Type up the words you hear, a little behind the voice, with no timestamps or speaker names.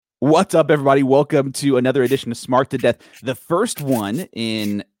What's up, everybody? Welcome to another edition of Smart to Death. The first one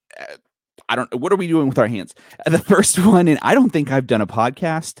in, what are we doing with our hands? The first one in, I don't think I've done a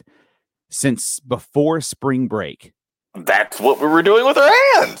podcast since before spring break. That's what we were doing with our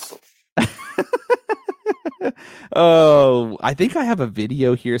hands. Oh, I think I have a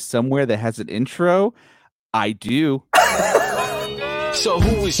video here somewhere that has an intro. I do. So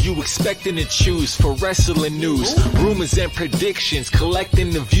who is you expecting to choose for wrestling news? Rumors and predictions,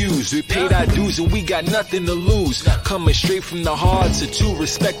 collecting the views. We paid our dues and we got nothing to lose. Coming straight from the hearts of two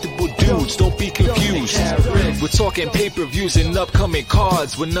respectable dudes. Don't be confused. We're talking pay-per-views and upcoming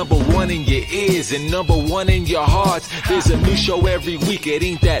cards. We're number one in your ears and number one in your hearts. There's a new show every week. It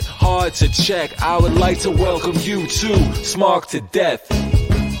ain't that hard to check. I would like to welcome you to Smart to Death.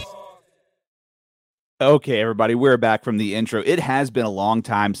 Okay, everybody, we're back from the intro. It has been a long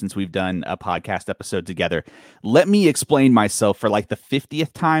time since we've done a podcast episode together. Let me explain myself for like the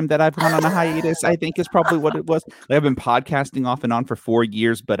 50th time that I've gone on a hiatus, I think is probably what it was. Like, I've been podcasting off and on for 4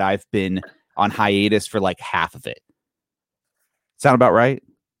 years, but I've been on hiatus for like half of it. Sound about right?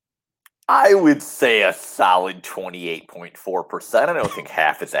 I would say a solid 28.4%. I don't think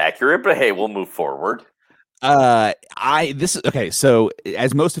half is accurate, but hey, we'll move forward. So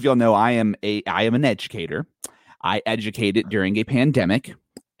as most of y'all know, I am an educator. I educated during a pandemic,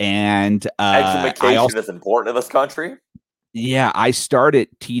 and education is important in this country. Yeah, I started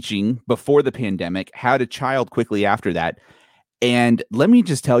teaching before the pandemic, had a child quickly after that. And let me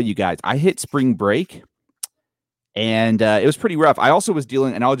just tell you guys, I hit spring break and it was pretty rough. I also was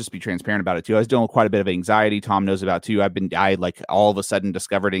dealing, and I'll just be transparent about it too. I was dealing with quite a bit of anxiety. Tom knows about too. I like all of a sudden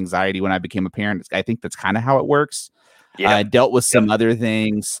discovered anxiety when I became a parent. I think that's kind of how it works. Yeah. I dealt with some other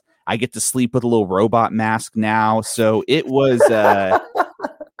things. I get to sleep with a little robot mask now. So it was,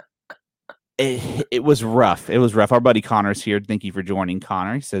 it was rough. It was rough. Our buddy Connor's here. Thank you for joining,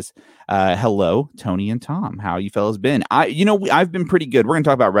 Connor. He says, hello, Tony and Tom. How you fellas been? I've been pretty good. We're going to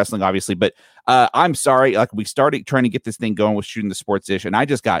talk about wrestling, obviously, but I'm sorry. Like, we started trying to get this thing going with Shooting the Sports Dish, and I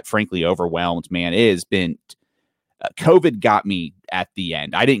just got frankly overwhelmed, man. It has been COVID got me at the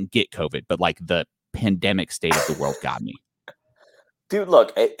end. I didn't get COVID, but like the pandemic state of the world got me. Dude,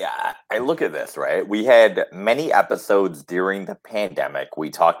 look, I look at this, right? We had many episodes during the pandemic. We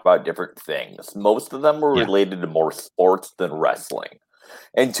talked about different things. Most of them were related to more sports than wrestling.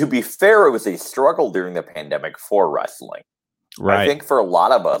 And to be fair, it was a struggle during the pandemic for wrestling. Right. I think for a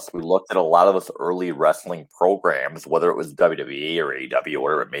lot of us, we looked at a lot of those early wrestling programs, whether it was WWE or AEW or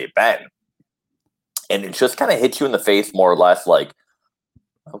whatever it may have been. And it just kind of hit you in the face more or less like,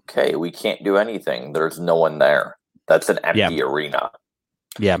 okay, we can't do anything. There's no one there. That's an empty arena.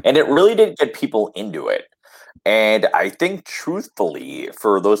 Yeah. And it really didn't get people into it. And I think truthfully,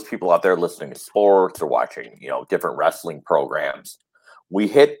 for those people out there listening to sports or watching, different wrestling programs, we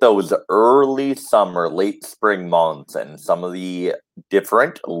hit those early summer, late spring months and some of the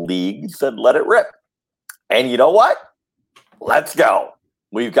different leagues and let it rip. And you know what? Let's go.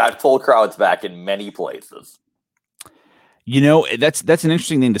 We've got full crowds back in many places. That's an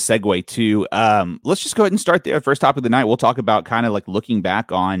interesting thing to segue to. Let's just go ahead and start there. First topic of the night. We'll talk about kind of like looking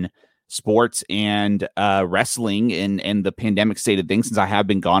back on sports and wrestling and the pandemic state of things, since I have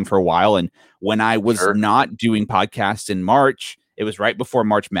been gone for a while. And when I was not doing podcasts in March, it was right before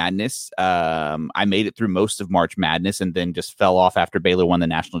March Madness. I made it through most of March Madness and then just fell off after Baylor won the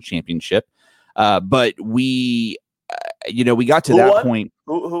national championship. But we got to that point.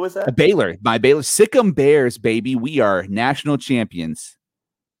 Who was that? Baylor. Sikkim Bears, baby. We are national champions.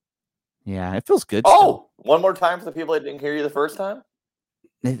 Yeah, it feels good. One more time for the people that didn't hear you the first time.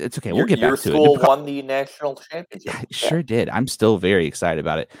 It's okay. We'll get back to it. Your school won the national championship. It sure did. I'm still very excited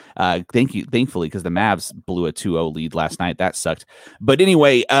about it. Thankfully, because the Mavs blew a 2-0 lead last night. That sucked. But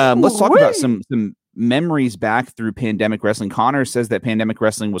anyway, let's talk about some memories back through pandemic wrestling. Connor says that pandemic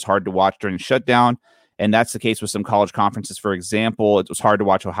wrestling was hard to watch during the shutdown. And that's the case with some college conferences. For example, it was hard to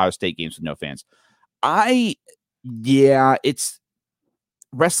watch Ohio State games with no fans.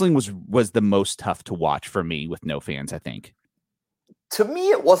 Wrestling was the most tough to watch for me with no fans, I think. To me,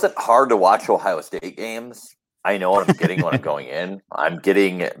 it wasn't hard to watch Ohio State games. I know what I'm getting when I'm going in. I'm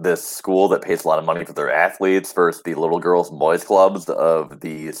getting this school that pays a lot of money for their athletes versus the little girls and boys clubs of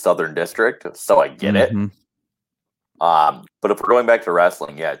the Southern District. So I get it. But if we're going back to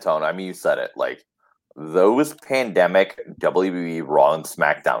wrestling, Tone, I mean, you said it. Like, those pandemic WWE Raw and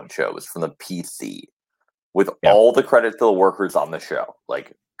SmackDown shows from the PC, with all the credit to the workers on the show,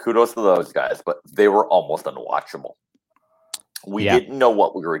 like, kudos to those guys, but they were almost unwatchable. We didn't know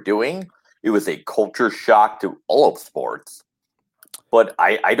what we were doing. It was a culture shock to all of sports. But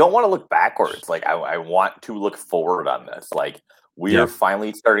I don't want to look backwards. Like, I want to look forward on this. Like, We are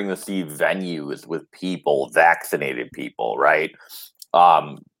finally starting to see venues with people, vaccinated people, right?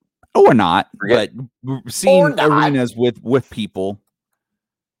 Or not, but seeing arenas with people.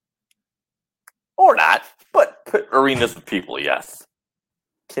 Or not, but arenas with people, yes.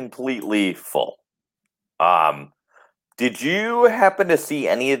 Completely full. Did you happen to see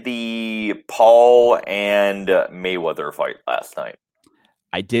any of the Paul and Mayweather fight last night?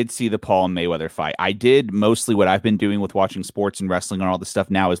 I did see the Paul and Mayweather fight. I did mostly what I've been doing with watching sports and wrestling and all this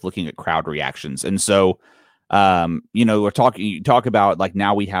stuff now is looking at crowd reactions. And so, you talk about like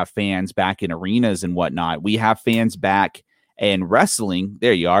now we have fans back in arenas and whatnot. We have fans back in wrestling.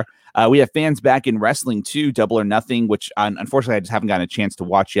 There you are. We have fans back in wrestling too, Double or Nothing, which unfortunately I just haven't gotten a chance to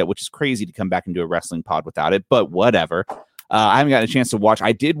watch yet, which is crazy to come back and do a wrestling pod without it, but whatever. I haven't gotten a chance to watch.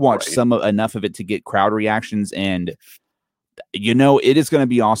 I did watch enough of it to get crowd reactions, and it is going to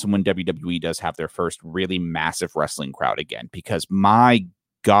be awesome when WWE does have their first really massive wrestling crowd again, because my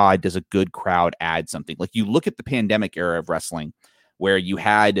God, does a good crowd add something. Like you look at the pandemic era of wrestling where you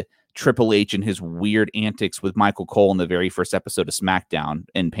had Triple H and his weird antics with Michael Cole in the very first episode of SmackDown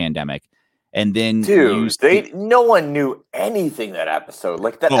in pandemic. And then no one knew anything that episode.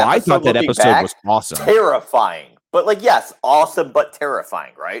 Like that. I thought that episode was awesome. Terrifying. But yes, awesome, but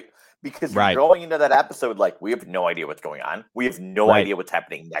terrifying, right? Because you're going into that episode like, we have no idea what's going on. We have no idea what's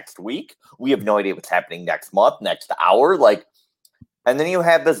happening next week. We have no idea what's happening next month, next hour. Like, and then you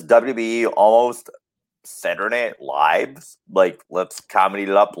have this WWE almost Saturday Night Live, like, let's comedy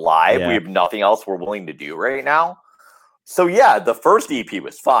it up live. We have nothing else we're willing to do right now. So yeah, the first EP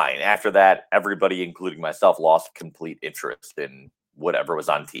was fine. After that, everybody, including myself, lost complete interest in whatever was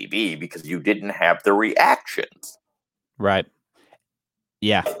on TV because you didn't have the reactions. Right.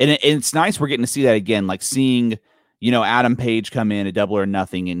 Yeah. And it's nice we're getting to see that again, like seeing, Adam Page come in a Double or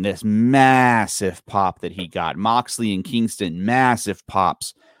Nothing in this massive pop that he got. Moxley and Kingston, massive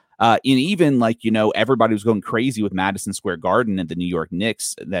pops. And even everybody was going crazy with Madison Square Garden and the New York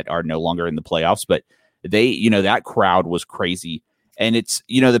Knicks that are no longer in the playoffs, but they, that crowd was crazy. And it's,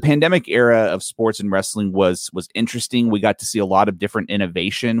 the pandemic era of sports and wrestling was interesting. We got to see a lot of different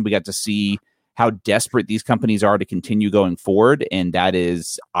innovation. We got to see how desperate these companies are to continue going forward. And that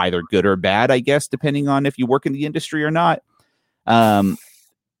is either good or bad, I guess, depending on if you work in the industry or not.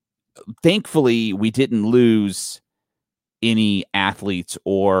 Thankfully, we didn't lose any athletes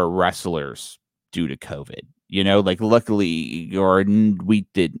or wrestlers due to COVID, luckily, or we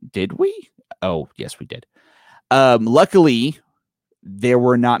did we? Oh, yes, we did. Luckily, there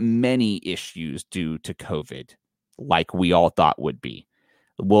were not many issues due to COVID like we all thought would be.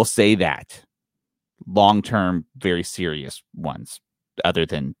 We'll say that. Long-term, very serious ones, other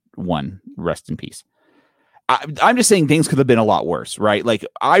than one, rest in peace. I'm just saying things could have been a lot worse, right? Like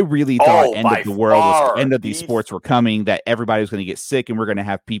I really thought end of the world, end of these sports were coming, that everybody was going to get sick and we're going to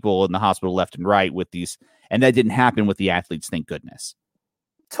have people in the hospital left and right with these. And that didn't happen with the athletes. Thank goodness.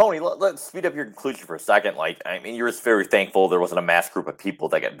 Tony, let's speed up your conclusion for a second. You're just very thankful there wasn't a mass group of people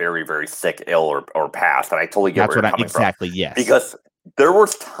that get very, very sick, ill, or passed. And I totally get where you're coming from. Exactly, yes. Because there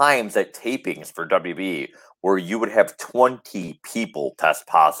was times at tapings for WB where you would have 20 people test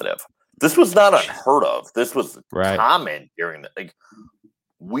positive. This was not unheard of. This was common during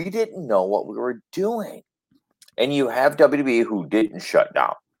we didn't know what we were doing. And you have WWE who didn't shut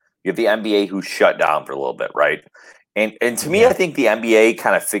down. You have the NBA who shut down for a little bit, right? And to me, I think the NBA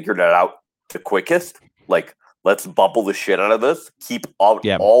kind of figured it out the quickest. Like, let's bubble the shit out of this. Keep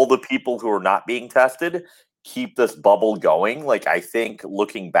all the people who are not being tested. Keep this bubble going. Like, I think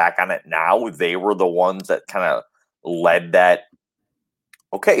looking back on it now, they were the ones that kind of led that.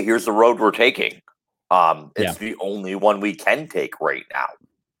 Okay, here's the road we're taking. It's the only one we can take right now.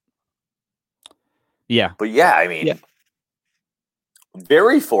 Yeah. But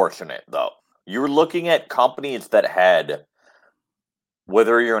very fortunate, though. You're looking at companies that had,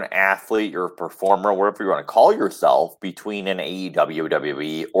 whether you're an athlete, you're a performer, whatever you want to call yourself, between an AEW,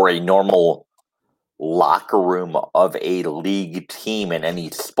 WWE, or a normal locker room of a league team in any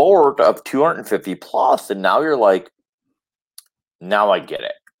sport of 250 plus. And now you're like, now I get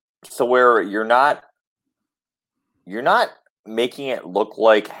it. So where you're not making it look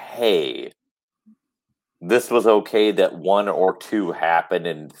like, hey, this was okay that 1 or 2 happened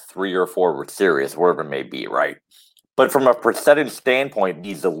and 3 or 4 were serious, wherever it may be, right? But from a percentage standpoint,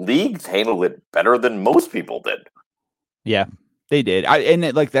 these leagues handled it better than most people did. Yeah, they did.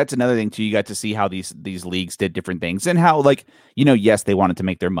 That's another thing too. You got to see how these leagues did different things and how, yes, they wanted to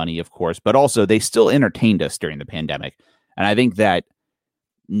make their money, of course, but also they still entertained us during the pandemic. And I think that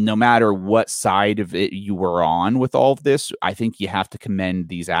no matter what side of it you were on with all of this, I think you have to commend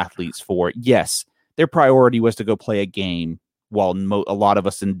these athletes for, yes, their priority was to go play a game while a lot of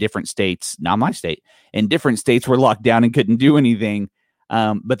us in different states, not my state, in different states were locked down and couldn't do anything.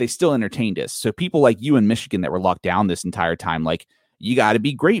 But they still entertained us. So people like you in Michigan that were locked down this entire time, like, you got to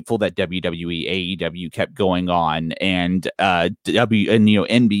be grateful that WWE, AEW kept going on, and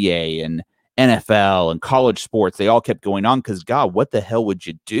NBA and NFL and college sports, they all kept going on, because God, what the hell would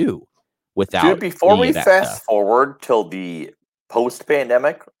you do without? Dude, before we fast forward till the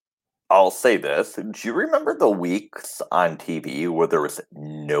post-pandemic, I'll say this. Do you remember the weeks on TV where there was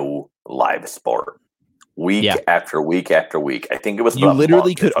no live sport? Week after week after week. I think it was you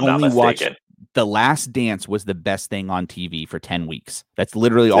literally could only watch The Last Dance was the best thing on TV for 10 weeks. That's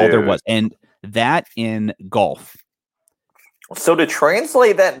literally all there was. And that in golf. So to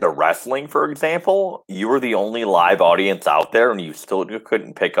translate that into wrestling, for example, you were the only live audience out there and you still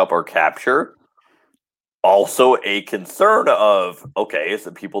couldn't pick up or capture. Also a concern of, okay, is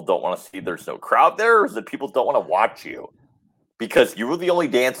that people don't want to see there's no crowd there, or is that people don't want to watch you? Because you were the only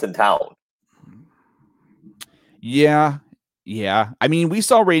dance in town. Yeah. I mean, we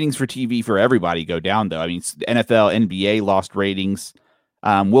saw ratings for TV for everybody go down, though. I mean, NFL, NBA lost ratings.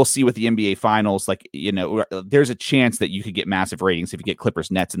 We'll see with the NBA finals. Like, there's a chance that you could get massive ratings if you get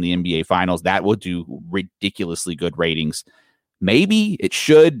Clippers Nets in the NBA finals. That will do ridiculously good ratings. Maybe it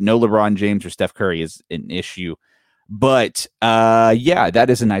should. No LeBron James or Steph Curry is an issue. But that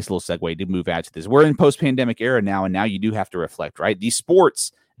is a nice little segue to move out to this. We're in post-pandemic era now, and now you do have to reflect, right? These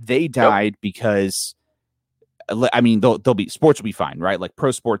sports, they died because, I mean, they'll be, sports will be fine, right? Like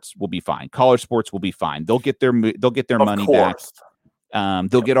pro sports will be fine. College sports will be fine. They'll get their money back.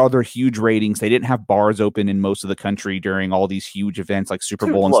 They'll get all their huge ratings. They didn't have bars open in most of the country during all these huge events like Super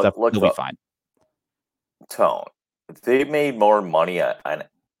Bowl and stuff. They'll be fine. Tone. They made more money on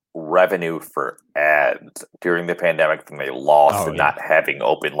revenue for ads during the pandemic than they lost in not having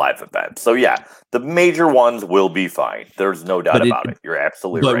open live events. So the major ones will be fine. There's no doubt about it. You're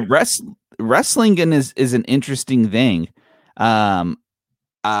absolutely right. Wrestling is an interesting thing.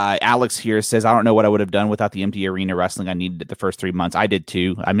 Alex here says, I don't know what I would have done without the empty arena wrestling. I needed it the first 3 months. I did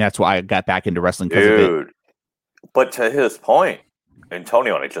too. I mean, that's why I got back into wrestling because of it. But to his point,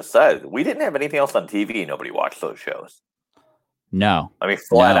 Antonio, what I just said, we didn't have anything else on TV. Nobody watched those shows. No. I mean,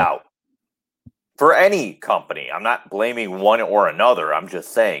 flat out. For any company, I'm not blaming one or another. I'm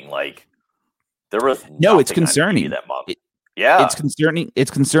just saying, like, there was it's concerning that month. It's concerning.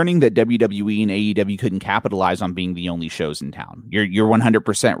 It's concerning that WWE and AEW couldn't capitalize on being the only shows in town. You're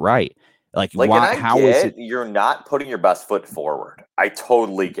 100% right. You're not putting your best foot forward. I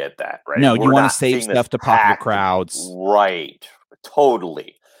totally get that. Right? No, you want to save stuff to pop your crowds. Right.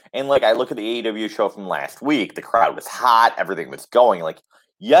 Totally. And like, I look at the AEW show from last week, the crowd was hot, everything was going. Like,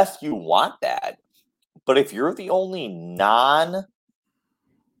 yes, you want that. But if you're the only non-tape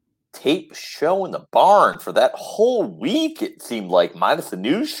show in the barn for that whole week, it seemed like, minus the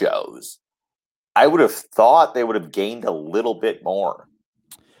news shows, I would have thought they would have gained a little bit more.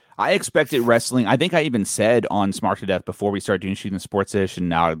 I expected wrestling. I think I even said on Smart to Death before we started doing Shooting the Sports-ish, and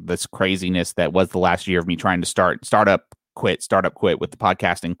now this craziness that was the last year of me trying to start up quit with the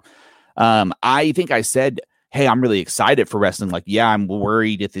podcasting. I think I said, hey, I'm really excited for wrestling. Like, I'm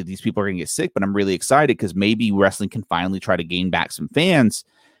worried if these people are going to get sick, but I'm really excited because maybe wrestling can finally try to gain back some fans.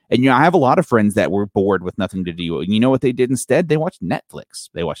 And, I have a lot of friends that were bored with nothing to do. And you know what they did instead? They watched Netflix.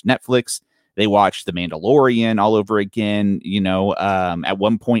 They watched The Mandalorian all over again. At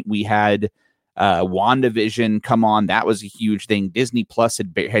one point we had WandaVision come on. That was a huge thing. Disney Plus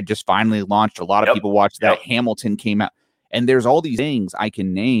had just finally launched. A lot of people watched that. Hamilton came out. And there's all these things I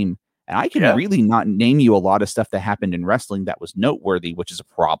can name. And I can really not name you a lot of stuff that happened in wrestling that was noteworthy, which is a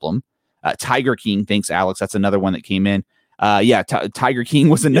problem. Tiger King, thanks, Alex. That's another one that came in. Tiger King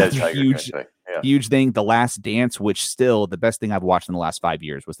was another huge thing. The Last Dance, which still the best thing I've watched in the last 5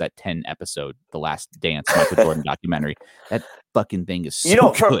 years, was that 10 episode The Last Dance Michael Jordan documentary. That fucking thing is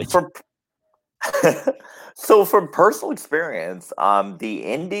so good. So from personal experience, the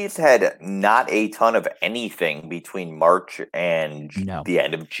Indies had not a ton of anything between March and the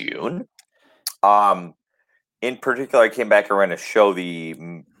end of June. In particular, I came back around to show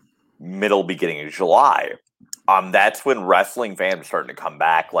the beginning of July. That's when wrestling fans started to come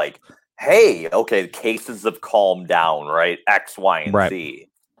back. Like, hey, okay, the cases have calmed down, right? X, Y, and Z.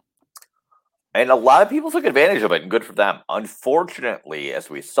 And a lot of people took advantage of it, and good for them. Unfortunately, as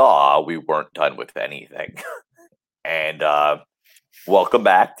we saw, we weren't done with anything. And welcome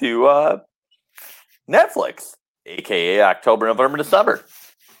back to Netflix, a.k.a. October, November, December.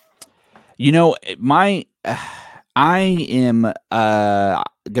 I am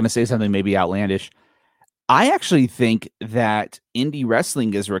going to say something maybe outlandish. I actually think that indie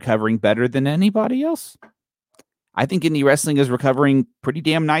wrestling is recovering better than anybody else. I think indie wrestling is recovering pretty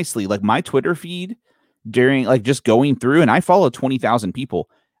damn nicely. Like my Twitter feed during like just going through, and I follow 20,000 people.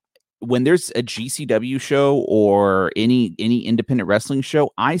 When there's a GCW show or any independent wrestling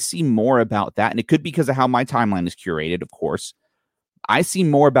show, I see more about that. And it could be because of how my timeline is curated, of course. I see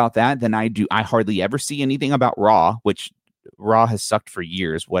more about that than I do. I hardly ever see anything about Raw, which Raw has sucked for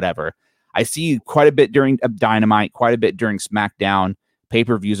years, whatever. I see quite a bit during Dynamite, quite a bit during SmackDown,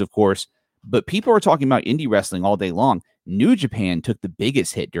 pay-per-views, of course. But people are talking about indie wrestling all day long. New Japan took the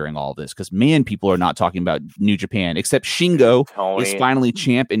biggest hit during all this because, man, people are not talking about New Japan, except Shingo is finally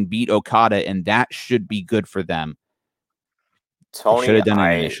champ and beat Okada, and that should be good for them. Tony, should have done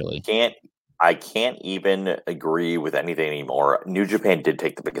it initially. I can't even agree with anything anymore. New Japan did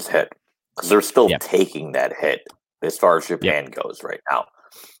take the biggest hit because they're still taking that hit as far as Japan goes right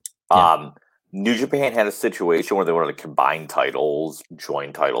now. New Japan had a situation where they wanted to combine titles,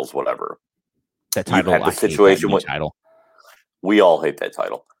 join titles, whatever. That title, the situation with title. We all hate that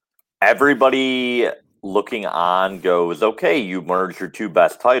title. Everybody looking on goes, okay, you merge your two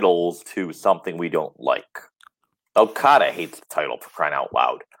best titles to something we don't like. Okada hates the title, for crying out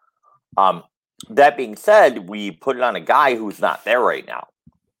loud. That being said, we put it on a guy who's not there right now.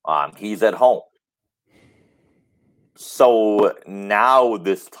 He's at home. So now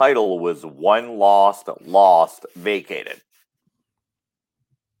this title was one lost, vacated.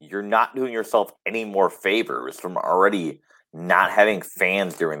 You're not doing yourself any more favors from already not having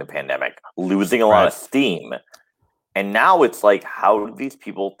fans during the pandemic, losing a lot of steam. And now it's like, how do these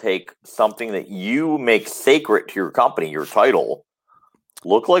people take something that you make sacred to your company, your title,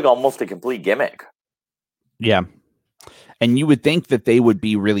 look like almost a complete gimmick? Yeah. And you would think that they would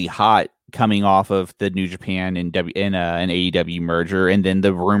be really hot coming off of the New Japan and an AEW merger, and then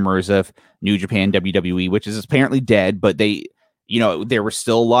the rumors of New Japan WWE, which is apparently dead, but there was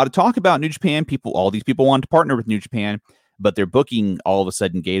still a lot of talk about New Japan. All these people wanted to partner with New Japan, but they're booking, all of a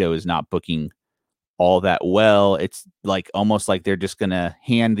sudden Gato is not booking all that well. It's like almost like they're just going to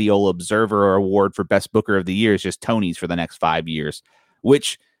hand the old Observer Award for Best Booker of the Year as just Tony's for the next 5 years.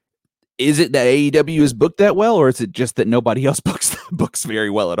 Which, is it that AEW is booked that well, or is it just that nobody else books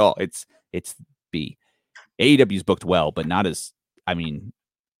very well at all? It's B. AEW's booked well, but not as,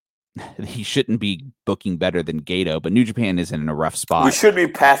 he shouldn't be booking better than Gato, but New Japan is in a rough spot. We should be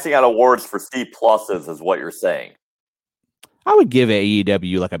passing out awards for C pluses, is what you're saying. I would give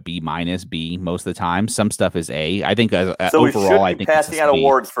AEW like a B-, B most of the time. Some stuff is A. I think so overall, I think passing out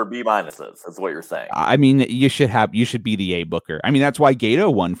awards for B-. Is what you're saying. You should be the A booker. That's why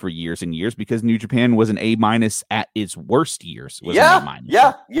Gato won for years and years, because New Japan was an A- at its worst years. Was an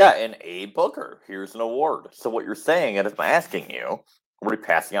A-. An A booker. Here's an award. So what you're saying, and if I'm asking you, we're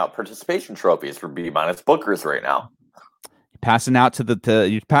passing out participation trophies for B- bookers right now. You're passing out to the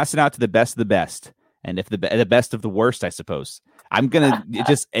best of the best. And if the best of the worst, I suppose. I'm going to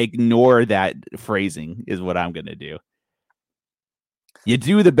just ignore that phrasing is what I'm going to do. You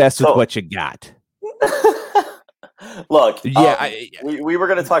do the best with what you got. Look, we were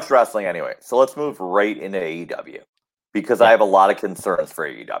going to touch wrestling anyway. So let's move right into AEW because I have a lot of concerns for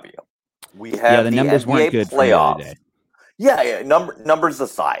AEW. We have the numbers weren't good playoffs. Numbers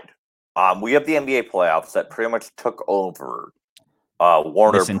aside, we have the NBA playoffs that pretty much took over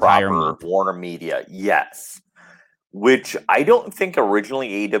Warner proper, Warner Media, yes. Which I don't think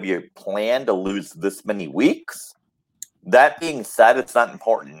originally AEW planned to lose this many weeks. That being said, it's not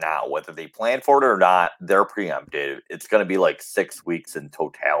important now. Whether they plan for it or not, they're preempted. It's going to be like 6 weeks in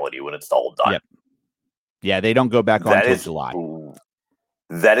totality when it's all done. Yep. Yeah, they don't go back on until July.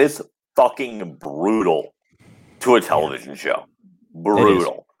 That is fucking brutal to a television show.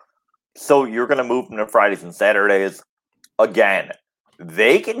 Brutal. So you're going to move them to Fridays and Saturdays. Again,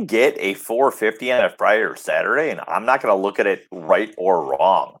 they can get a 450 on a Friday or Saturday, and I'm not going to look at it right or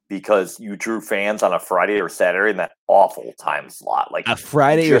wrong because you drew fans on a Friday or Saturday in that awful time slot. Like a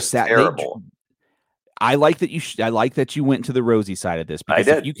Friday or Saturday. Terrible. I like that you went to the rosy side of this because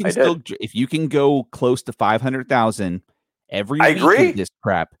if you can go close to 500,000 every week with this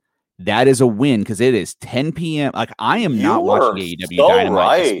crap, that is a win because it is 10 p.m. Like I am not watching AEW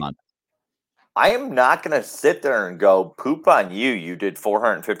Dynamite this month. I am not going to sit there and go poop on you. You did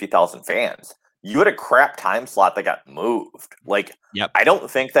 450,000 fans. You had a crap time slot that got moved. I don't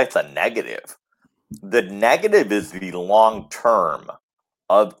think that's a negative. The negative is the long term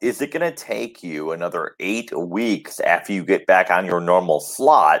of, is it going to take you another 8 weeks after you get back on your normal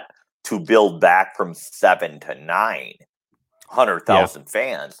slot to build back from 7 to 900,000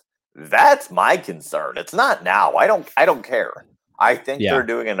 fans? That's my concern. It's not now. I don't care. I think they're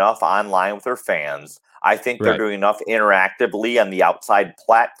doing enough online with their fans. I think they're doing enough interactively on the outside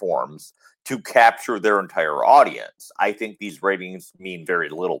platforms to capture their entire audience. I think these ratings mean very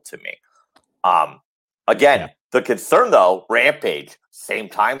little to me. Again, the concern though, Rampage, same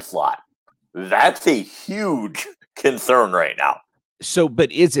time slot. That's a huge concern right now. So,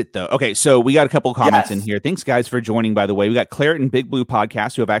 but is it though? Okay, so we got a couple comments in here. Thanks, guys, for joining. By the way, we got Claret and Big Blue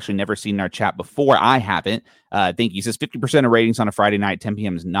Podcast, who have actually never seen our chat before. I haven't. Thank you. He says 50% of ratings on a Friday night, 10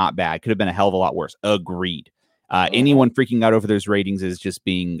 p.m. is not bad. Could have been a hell of a lot worse. Agreed. Anyone freaking out over those ratings is just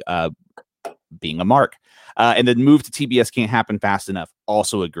being a mark. And the move to TBS can't happen fast enough.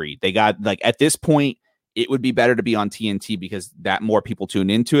 Also agreed. They got, like, at this point, it would be better to be on TNT because that more people tune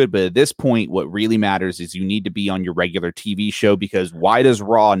into it. But at this point, what really matters is you need to be on your regular TV show, because why does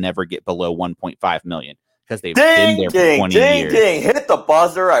Raw never get below 1.5 million? Because they've been there for 20 years. Hit the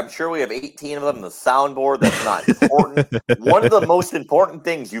buzzer. I'm sure we have 18 of them in the soundboard. That's not important. One of the most important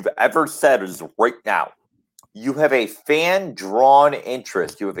things you've ever said is right now. You have a fan-drawn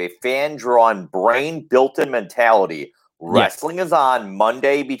interest. You have a fan-drawn brain built-in mentality. Wrestling is on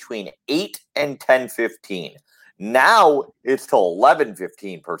Monday between 8 and 10:15. Now it's till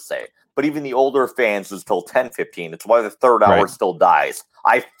 11:15 per se. But even the older fans is till 10:15. It's why the third hour still dies.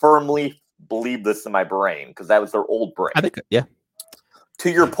 I firmly believe this in my brain because that was their old brain. I think, yeah. To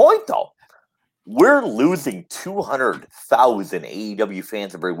your point, though, we're losing 200,000 AEW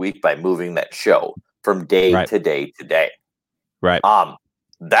fans every week by moving that show from day to day to day. Right.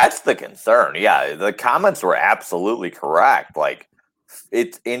 That's the concern. Yeah, the comments were absolutely correct. Like,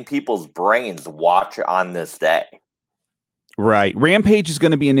 it's in people's brains. Watch on this day. Right. Rampage is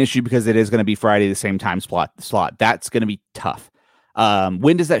going to be an issue because it is going to be Friday, the same time slot. That's going to be tough.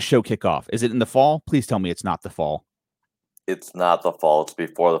 When does that show kick off? Is it in the fall? Please tell me it's not the fall. It's not the fall. It's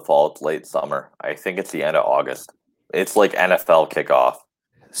before the fall. It's late summer. I think it's the end of August. It's like NFL kickoff.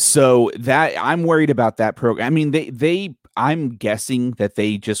 So that I'm worried about that program. I mean, I'm guessing that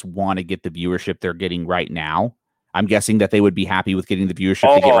they just want to get the viewership they're getting right now. I'm guessing that they would be happy with getting the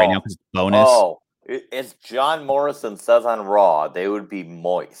viewership they get right now because it's bonus. As John Morrison says on Raw, they would be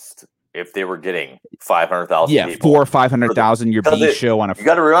moist if they were getting 500,000 people. 400,000 or 500,000 your B show on a... You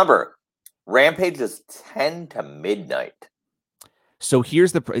got to remember, Rampage is 10 to midnight. So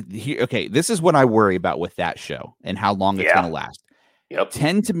here's okay, this is what I worry about with that show and how long it's going to last.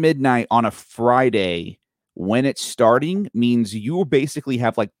 10 to midnight on a Friday when it's starting means you basically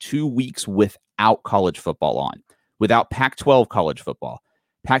have like 2 weeks without college football on, without Pac-12 college football.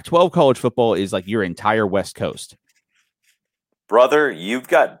 Pac-12 college football is like your entire West Coast. Brother, you've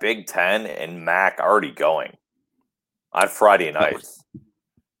got Big Ten and MAC already going on Friday nights.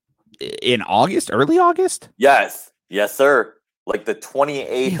 In August? Early August? Yes. Yes, sir. Like the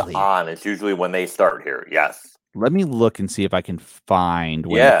 28th on is usually when they start here. Yes. Let me look and see if I can find.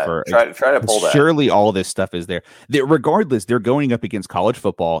 Try to pull that. Surely all this stuff is there. Regardless, they're going up against college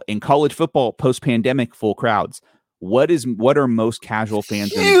football. In college football, post-pandemic, full crowds. What are most casual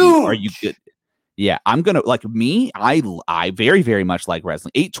fans going to do? Are you good? Yeah, I'm gonna like me. I very, very much like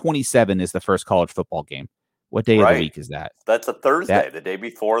wrestling. 8/27 is the first college football game. What day of the week is that? That's a Thursday, the day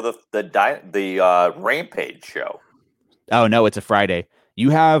before the Rampage show. Oh no, it's a Friday. You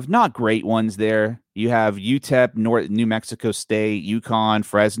have not great ones there. You have UTEP, New Mexico State, UConn,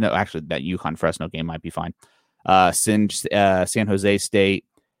 Fresno. Actually, that UConn Fresno game might be fine. San Jose State.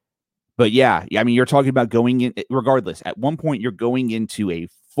 But yeah, I mean, you're talking about going in. Regardless, at one point, you're going into a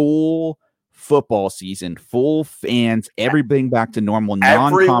full football season, full fans, everything back to normal,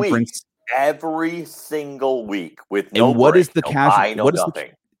 non-conference. Every single week with no. And what break, is the no casual? buy, no what is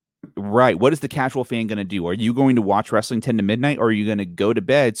nothing. What is the casual fan going to do? Are you going to watch wrestling 10 to midnight, or are you going to go to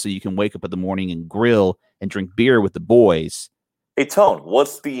bed so you can wake up in the morning and grill and drink beer with the boys? Hey, Tone,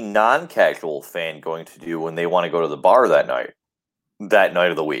 what's the non-casual fan going to do when they want to go to the bar that night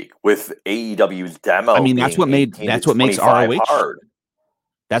of the week with AEW's demo? I mean, that's what makes ROH hard.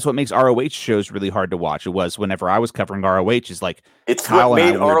 That's what makes ROH shows really hard to watch. It was whenever I was covering ROH, is like it's Kyle what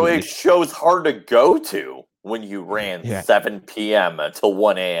made ROH shows hard to go to when you ran 7 p.m. until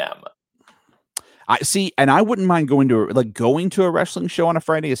 1 a.m. I see, and I wouldn't mind going to a wrestling show on a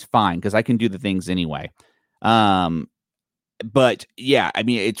Friday is fine because I can do the things anyway. But yeah, I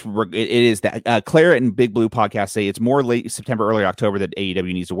mean, it is that Claret and Big Blue Podcast say it's more late September, early October that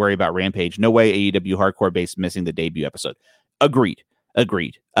AEW needs to worry about Rampage. No way AEW Hardcore Base missing the debut episode. Agreed.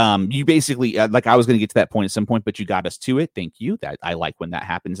 You basically like I was going to get to that point at some point, but you got us to it. Thank you. That I like when that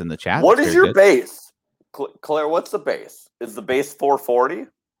happens in the chat. What is your base, Claire? What's the base? Is the base 440?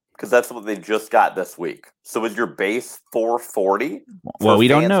 Because that's what they just got this week. So is your base 440? Well, we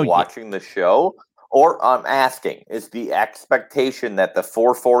don't know. Watching the show, or I'm asking, is the expectation that the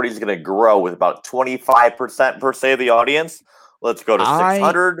 440 is going to grow with about 25% per se of the audience? Let's go to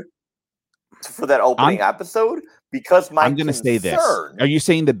 600. for that opening episode because I'm going to say this. Are you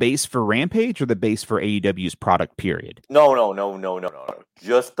saying the base for Rampage or the base for AEW's product period? No.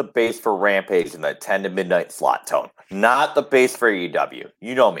 Just the base for Rampage in that 10 to midnight slot, Tone. Not the base for AEW.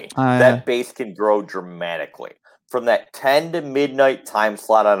 You know me. That base can grow dramatically. From that 10 to midnight time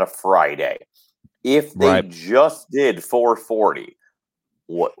slot on a Friday, if they just did 440,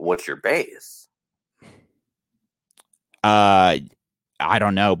 what's your base? I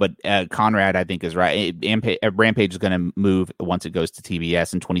don't know, but Conrad, I think, is right. Rampage is going to move once it goes to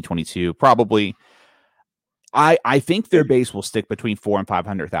TBS in 2022. Probably. I think their base will stick between 400,000 and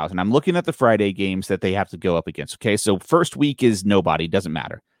 500,000. I'm looking at the Friday games that they have to go up against. Okay, so first week is nobody. Doesn't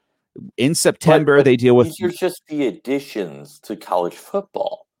matter. In September, they deal with. These are just the additions to college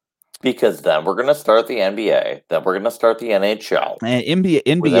football. Because then we're going to start the NBA. Then we're going to start the NHL. And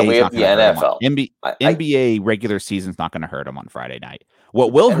NBA we have the NFL. NBA regular season's not going to hurt them on Friday night.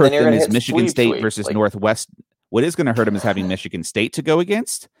 What will hurt them is Michigan State versus Northwest. What is going to hurt them is having Michigan State to go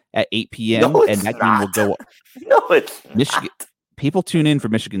against at 8 p.m. No, and that game will go. No, it's Michigan. Not. People tune in for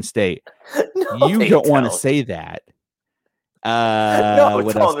Michigan State. No, you don't want to say that.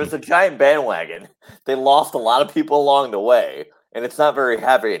 There's a giant bandwagon. They lost a lot of people along the way. And it's not very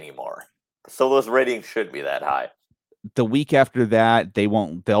heavy anymore. So those ratings shouldn't be that high. The week after that,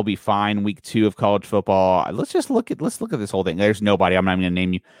 they'll be fine. Week 2 of college football. Let's look at this whole thing. There's nobody. I'm not even going to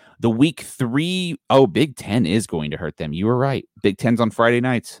name you. The week 3, Big Ten is going to hurt them. You were right. Big Ten's on Friday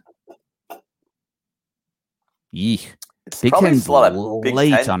nights. Yeesh. Big Ten's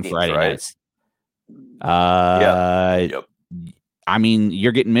late on Friday nights. Yep. I mean,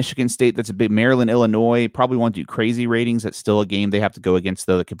 you're getting Michigan State. That's a big Maryland, Illinois. Probably won't do crazy ratings. That's still a game they have to go against,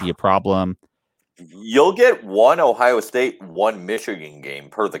 though. That could be a problem. You'll get one Ohio State, one Michigan game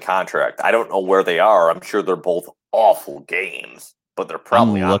per the contract. I don't know where they are. I'm sure they're both awful games, but they're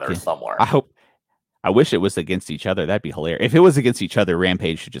probably on there somewhere. I wish it was against each other. That'd be hilarious. If it was against each other,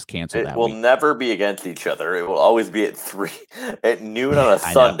 Rampage should just cancel that. It will never be against each other. It will always be at noon on a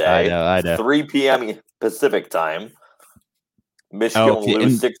Sunday. I know. 3 p.m. Pacific time. Michigan will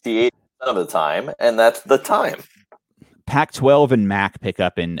lose 68% of the time, and that's the time. Pac-12 and MAC pick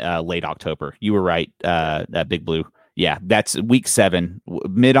up in late October. You were right, that Big Blue. Yeah, that's week 7.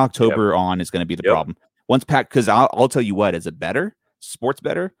 Mid-October on is going to be the problem. Once because I'll tell you what, as a sports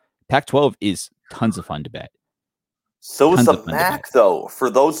better, Pac-12 is tons of fun to bet. So is the MAC, though. For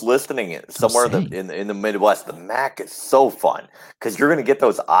those listening somewhere in the Midwest, the MAC is so fun because you're going to get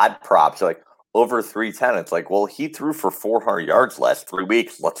those odd props like over 310. It's like, well, he threw for 400 yards last 3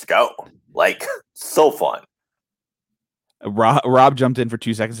 weeks. Let's go. Like, so fun. Rob jumped in for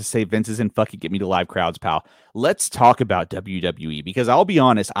 2 seconds to say Vince isn't fucking get me to live crowds, pal. Let's talk about WWE because I'll be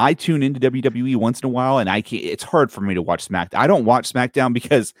honest, I tune into WWE once in a while and it's hard for me to watch SmackDown. I don't watch SmackDown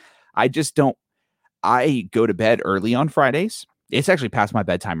because I just don't. I go to bed early on Fridays. It's actually past my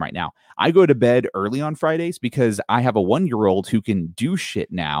bedtime right now. I go to bed early on Fridays because I have a 1-year-old who can do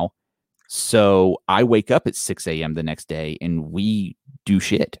shit now. So I wake up at 6 a.m. the next day and we do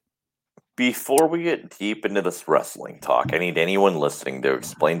shit. Before we get deep into this wrestling talk, I need anyone listening to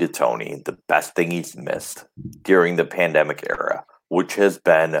explain to Tony the best thing he's missed during the pandemic era, which has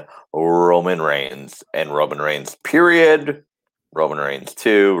been Roman Reigns and Roman Reigns period, Roman Reigns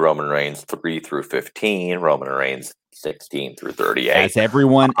 2, Roman Reigns 3 through 15, Roman Reigns 16 through 38. As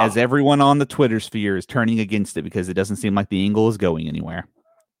everyone on the Twitter sphere is turning against it because it doesn't seem like the angle is going anywhere.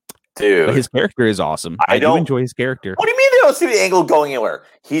 Dude, but his character is awesome. I do enjoy his character. What do you mean they don't see the angle going anywhere?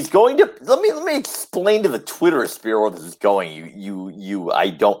 He's going to let me explain to the Twitter sphere where this is going.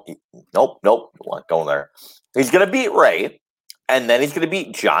 Nope, not going there. He's gonna beat Ray, and then he's gonna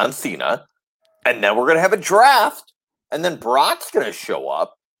beat John Cena, and then we're gonna have a draft, and then Brock's gonna show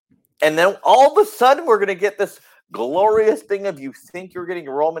up, and then all of a sudden we're gonna get this glorious thing of you think you're getting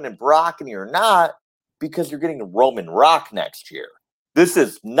Roman and Brock and you're not because you're getting Roman Rock next year. This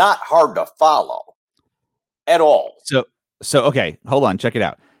is not hard to follow at all. So okay, hold on, check it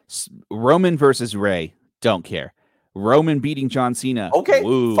out. Roman versus Ray, don't care. Roman beating John Cena, okay,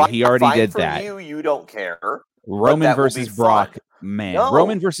 he already did that. You don't care. Roman versus Brock, man. No,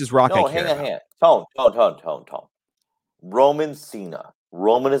 Roman versus Rock, I care. Hang on. Tone. Roman Cena.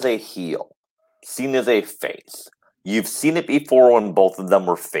 Roman is a heel. Cena is a face. You've seen it before when both of them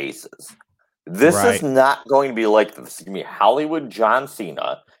were faces. This is not going to be like this. It's going to be Hollywood John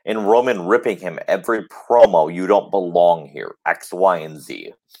Cena and Roman ripping him every promo. You don't belong here. X, Y, and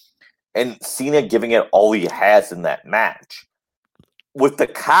Z. And Cena giving it all he has in that match. With the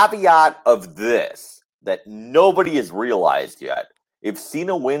caveat of this, that nobody has realized yet. If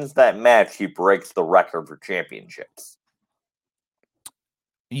Cena wins that match, he breaks the record for championships.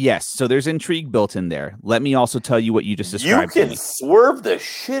 Yes, so there's intrigue built in there. Let me also tell you what you just You described. can swerve the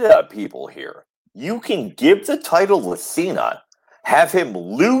shit out of people here. You can give the title to Cena, have him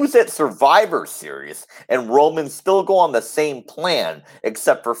lose at Survivor Series, and Roman still go on the same plan,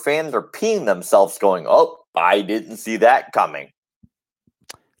 except for fans are peeing themselves going, oh, I didn't see that coming.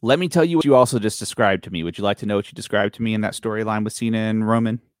 Let me tell you what you also just described to me. Would you like to know what you described to me in that storyline with Cena and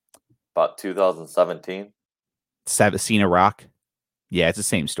Roman? About 2017? Cena Rock? Yeah, it's the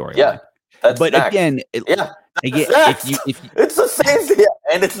same story. Yeah, that's but next. again, if you it's the same thing,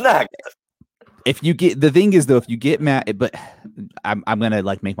 and it's next. If you get the thing is though, if you get mad, but I'm gonna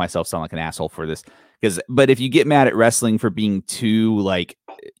like make myself sound like an asshole for this but if you get mad at wrestling for being too like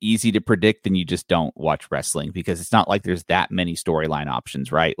easy to predict, then you just don't watch wrestling because it's not like there's that many storyline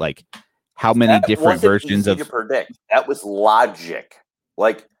options, right? Like how many different versions easy to predict. That was logic.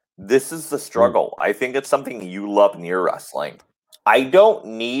 Like this is the struggle. I think it's something you love in your wrestling. I don't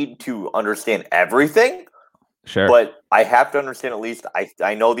need to understand everything, sure, but I have to understand at least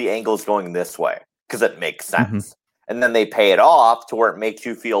I know the angle is going this way because it makes sense. Mm-hmm. And then they pay it off to where it makes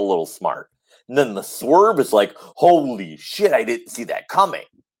you feel a little smart. And then the swerve is like, holy shit, I didn't see that coming.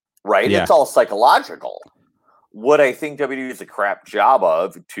 Right? Yeah. It's all psychological. What I think WWE is a crap job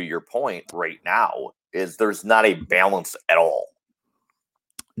of, to your point right now, is there's not a balance at all.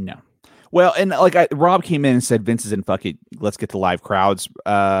 No. Well, and like Rob came in and said, Vince is in fuck it. Let's get to live crowds.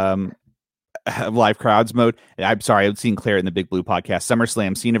 Live crowds mode. I'm sorry, I've seen Claire in the Big Blue podcast.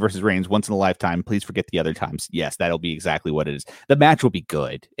 SummerSlam, Cena versus Reigns, once in a lifetime. Please forget the other times. Yes, that'll be exactly what it is. The match will be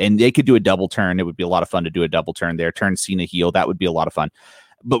good, and they could do a double turn. It would be a lot of fun to do a double turn there. Turn Cena heel. That would be a lot of fun.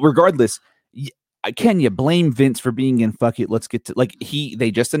 But regardless, can you blame Vince for being in fuck it? Let's get to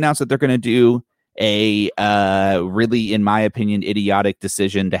they just announced that they're going to do a really, in my opinion, idiotic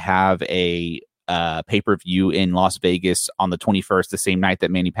decision to have a pay-per-view in Las Vegas on the 21st, the same night that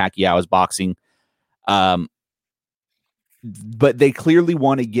Manny Pacquiao is boxing. But they clearly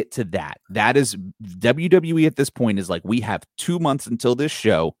want to get to that. That is WWE at this point is like, we have 2 months until this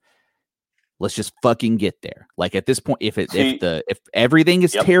show. Let's just fucking get there. Like at this point, if everything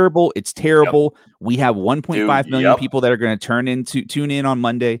is terrible, it's terrible. Yep. We have 1.5 million people that are going to tune in on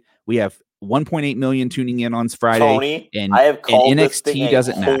Monday. We have 1.8 million tuning in on Friday. Tony, and I have called NXT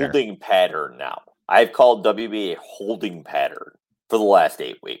doesn't matter. Holding pattern now. I've called WB a holding pattern for the last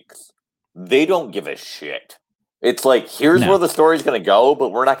 8 weeks. They don't give a shit. It's like, here's where the story's going to go, but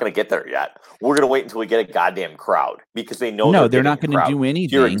we're not going to get there yet. We're going to wait until we get a goddamn crowd because they know they're not going to do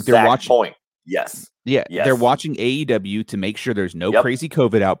anything. Your exact they're watching. Point. Yes. Yeah, yes. They're watching AEW to make sure there's no crazy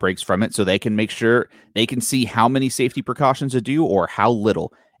COVID outbreaks from it, so they can make sure they can see how many safety precautions to do or how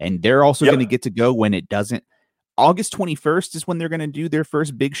little. And they're also going to get to go when it doesn't. August 21st is when they're going to do their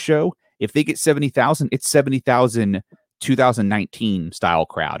first big show. If they get 70,000, it's 70,000 2019 style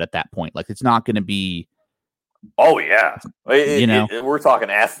crowd at that point. Like it's not going to be. Oh yeah, we're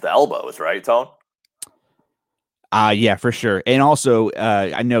talking ass to elbows, right, Tone? Yeah, for sure. And also,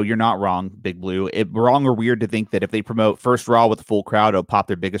 I know you're not wrong, Big Blue. Wrong or weird to think that if they promote First Raw with a full crowd, it'll pop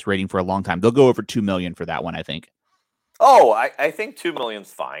their biggest rating for a long time. They'll go over 2 million for that one, I think. Oh, I think 2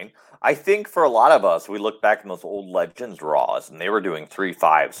 million's fine. I think for a lot of us, we look back in those old Legends Raws, and they were doing 3,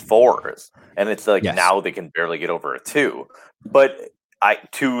 5s, 4s, and it's like now they can barely get over a 2. But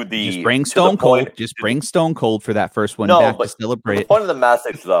just bring Stone Cold. Just bring Stone Cold for that first one back to celebrate. The point of the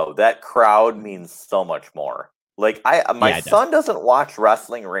message, though, that crowd means so much more. Like my son doesn't watch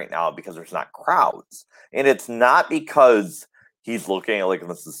wrestling right now because there's not crowds, and it's not because he's looking at like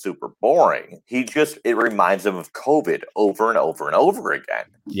this is super boring. It reminds him of COVID over and over and over again.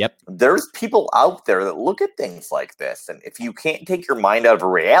 Yep. There's people out there that look at things like this, and if you can't take your mind out of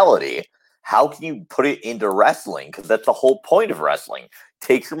reality, how can you put it into wrestling? Because that's the whole point of wrestling.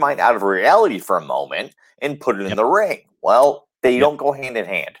 Take your mind out of reality for a moment and put it in the ring. Well, they don't go hand in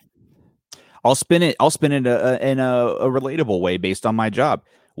hand. I'll spin it in a relatable way based on my job.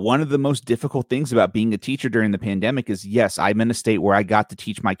 One of the most difficult things about being a teacher during the pandemic is, yes, I'm in a state where I got to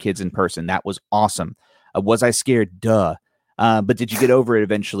teach my kids in person. That was awesome. Was I scared? Duh. But did you get over it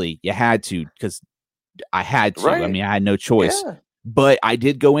eventually? You had to, because I had to. Right. I mean, I had no choice. Yeah. But I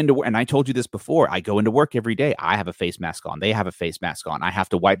did go into work, and I told you this before. I go into work every day. I have a face mask on. They have a face mask on. I have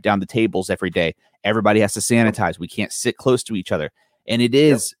to wipe down the tables every day. Everybody has to sanitize. We can't sit close to each other. And it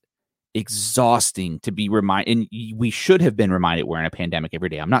is exhausting to be reminded, and we should have been reminded we're in a pandemic every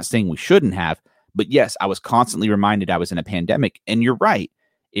day. I'm not saying we shouldn't have, but yes, I was constantly reminded I was in a pandemic. And you're right.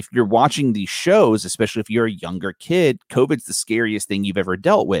 If you're watching these shows, especially if you're a younger kid, COVID's the scariest thing you've ever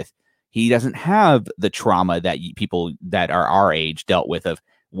dealt with. He doesn't have the trauma that people that are our age dealt with of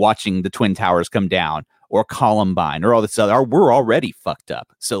watching the Twin Towers come down or Columbine or all this other. We're already fucked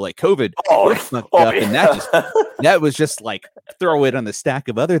up. So like COVID, we're fucked up, and that was just like throw it on the stack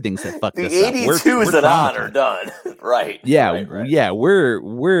of other things that fucked us up. The 82s and on are done. Right. Yeah, right. yeah,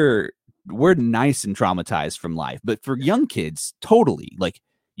 we're nice and traumatized from life, but for young kids, totally. Like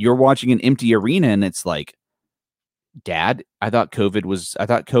you're watching an empty arena, and it's like, Dad, I thought COVID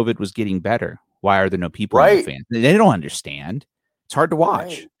was getting better. Why are there no people in the fans? They don't understand. It's hard to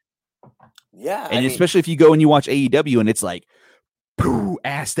watch. Right. Yeah, and especially if you go and you watch AEW, and it's like, poo,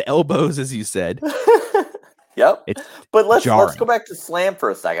 ass to elbows, as you said. Yep. But let's jarring. go back to Slam for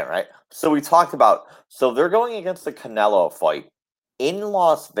a second, right? So we talked about they're going against the Canelo fight in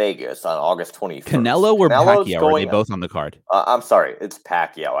Las Vegas on August 21st. Canelo or Pacquiao? Are they both on the card? I'm sorry, it's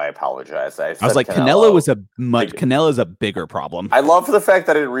Pacquiao. I apologize. I was like, Canelo's a bigger problem. I love the fact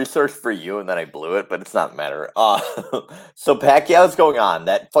that I did research for you and then I blew it, but it's not matter. So Pacquiao's going on.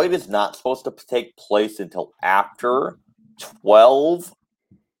 That fight is not supposed to take place until after 12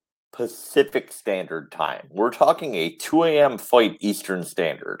 Pacific Standard Time. We're talking a 2 a.m. fight Eastern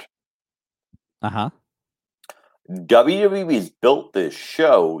Standard. WWE's built this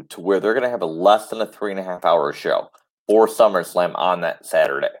show to where they're going to have a less than a 3.5 hour show for SummerSlam on that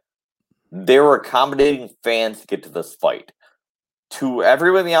Saturday. They were accommodating fans to get to this fight. To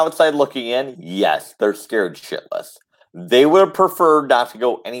everyone on the outside looking in, yes, they're scared shitless. They would have preferred not to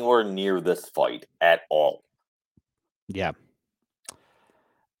go anywhere near this fight at all. Yeah.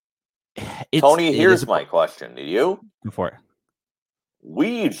 Tony, here's my question to you. Go for it.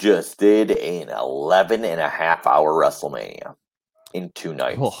 We just did an 11.5 hour WrestleMania in 2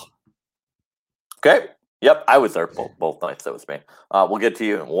 nights. Oh. Okay. Yep, I was there both nights. That was me. We'll get to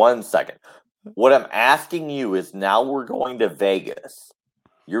you in 1 second. What I'm asking you is now we're going to Vegas.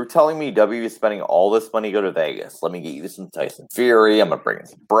 You're telling me WWE is spending all this money to go to Vegas. Let me get you some Tyson Fury. I'm going to bring in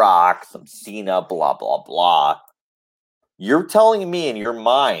some Brock, some Cena, blah, blah, blah. You're telling me in your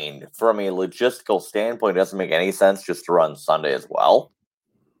mind, from a logistical standpoint, it doesn't make any sense just to run Sunday as well?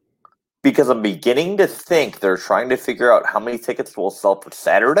 Because I'm beginning to think they're trying to figure out how many tickets will sell for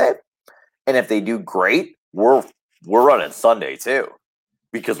Saturday. And if they do great, we're running Sunday too.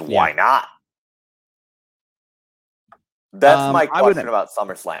 Because why not? That's my question about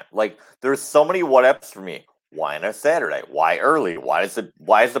SummerSlam. Like, there's so many what-ifs for me. Why on a Saturday? Why early? Why does the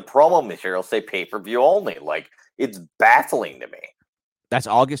promo material say pay-per-view only? Like, it's baffling to me. That's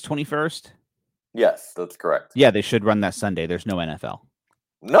August 21st? Yes, that's correct. Yeah, they should run that Sunday. There's no NFL.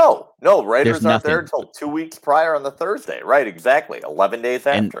 No, Raiders aren't there until 2 weeks prior on the Thursday. Right, exactly. 11 days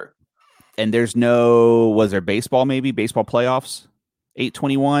after. And there's no, was there baseball maybe? Baseball playoffs?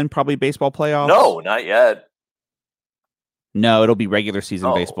 8/21, probably baseball playoffs? No, not yet. No, it'll be regular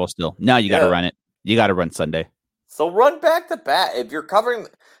season baseball still. No, you got to run it. You got to run Sunday. So run back to back. If you're covering,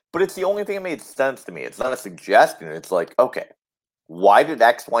 but it's the only thing that made sense to me. It's not a suggestion. It's like, okay, why did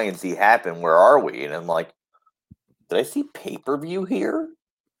X, Y, and Z happen? Where are we? And I'm like, did I see pay-per-view here?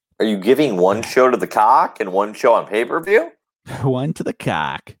 Are you giving one show to the cock and one show on pay-per-view? One to the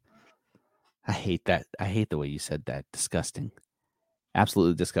cock. I hate that. I hate the way you said that. Disgusting.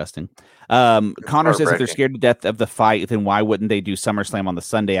 Absolutely disgusting. Connor says if they're scared to death of the fight, then why wouldn't they do SummerSlam on the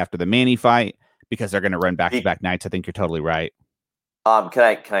Sunday after the Manny fight? Because they're going to run back-to-back nights. I think you're totally right.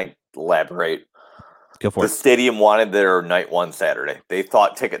 Can I elaborate? Go for it. The stadium wanted their night one Saturday. They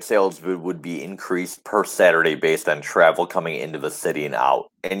thought ticket sales would be increased per Saturday based on travel coming into the city and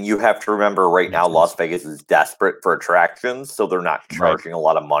out. And you have to remember right now, Las Vegas is desperate for attractions, so they're not charging a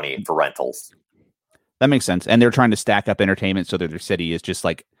lot of money for rentals. That makes sense. And they're trying to stack up entertainment so that their city is just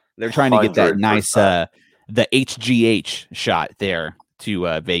like, they're trying to get that 100%. Nice, the HGH shot there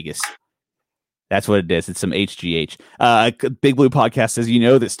to Vegas. That's what it is. It's some HGH. Big Blue Podcast says, you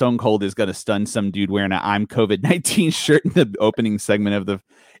know that Stone Cold is going to stun some dude wearing an I'm COVID-19 shirt in the opening segment of the...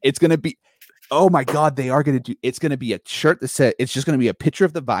 It's going to be... Oh my God, they are going to do... It's going to be a shirt that says... It's just going to be a picture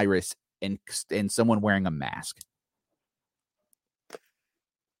of the virus and someone wearing a mask.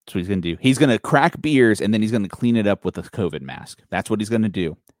 That's what he's going to do. He's going to crack beers and then he's going to clean it up with a COVID mask. That's what he's going to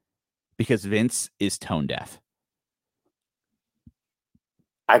do. Because Vince is tone deaf.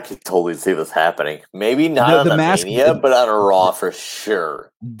 I could totally see this happening. Maybe not on the Mania, but on a Raw for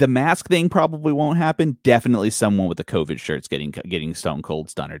sure. The mask thing probably won't happen. Definitely someone with a COVID shirt's getting Stone Cold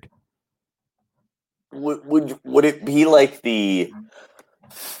stunned. Would it be like the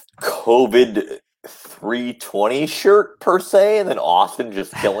COVID 320 shirt per se, and then Austin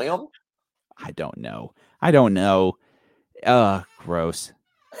just killing him? I don't know. Gross.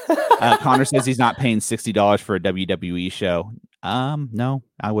 Connor says he's not paying $60 for a WWE show. No,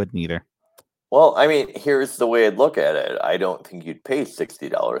 I wouldn't either. Well, I mean, here's the way I'd look at it. I don't think you'd pay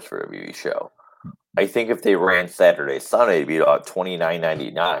 $60 for a WWE show. I think if they ran Saturday, Sunday, it'd be about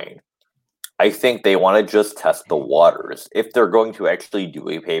 $29.99. I think they want to just test the waters. If they're going to actually do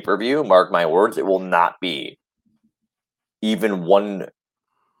a pay-per-view, mark my words, it will not be even 2/3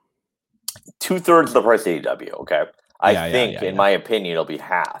 of the price of AEW, okay? I think, in my opinion, it'll be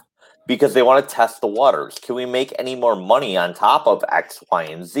half. Because they want to test the waters. Can we make any more money on top of X, Y,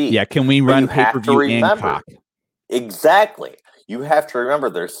 and Z? Yeah, can we run pay-per-view and cock? Exactly. You have to remember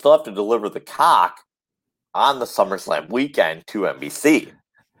they still have to deliver the cock on the SummerSlam weekend to NBC.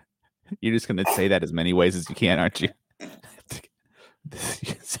 You're just going to say that as many ways as you can, aren't you?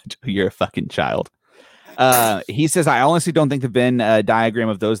 You're a fucking child. He says, I honestly don't think the Venn diagram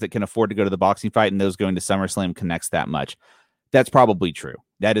of those that can afford to go to the boxing fight and those going to SummerSlam connects that much. That's probably true.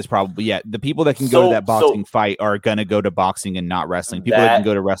 That is probably, yeah. The people that can go to that boxing fight are going to go to boxing and not wrestling. People that can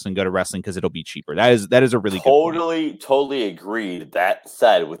go to wrestling because it'll be cheaper. That is a really good point. Totally agreed. That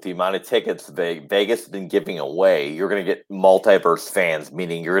said, with the amount of tickets Vegas has been giving away, you're going to get multiverse fans,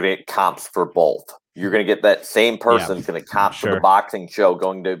 meaning you're going to get comps for both. You're going to get that same person going to comp for the boxing show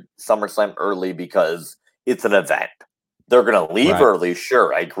going to SummerSlam early because it's an event. They're going to leave early,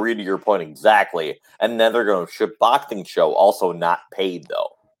 sure. I agree to your point exactly. And then they're going to ship boxing show, also not paid, though.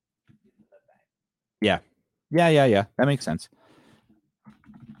 Yeah. That makes sense.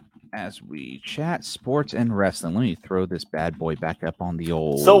 As we chat sports and wrestling, let me throw this bad boy back up on the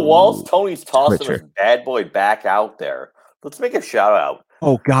old. So whilst Tony's tossing this bad boy back out there, let's make a shout out.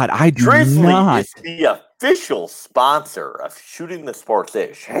 Oh, God, I do Drizzly not. is the official sponsor of Shooting the Sports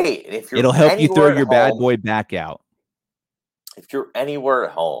Ish. Hey, and if you're it'll help you throw your bad boy back out. If you're anywhere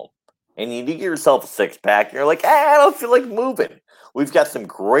at home and you need to get yourself a six-pack, and you're like, I don't feel like moving. We've got some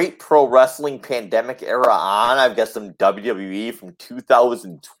great pro wrestling pandemic era on. I've got some WWE from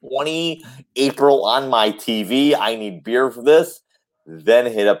 2020, April on my TV. I need beer for this.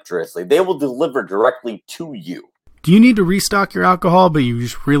 Then hit up Drizzly. They will deliver directly to you. Do you need to restock your alcohol, but you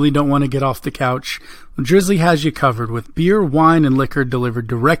just really don't want to get off the couch? Well, Drizzly has you covered with beer, wine, and liquor delivered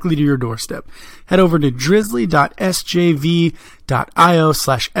directly to your doorstep. Head over to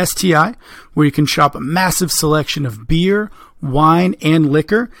drizzly.sjv.io/STI, where you can shop a massive selection of beer, wine, and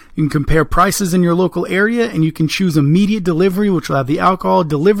liquor. You can compare prices in your local area, and you can choose immediate delivery, which will have the alcohol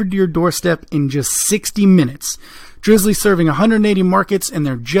delivered to your doorstep in just 60 minutes. Drizzly serving 180 markets, and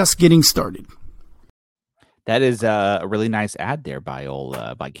they're just getting started. That is a really nice ad there by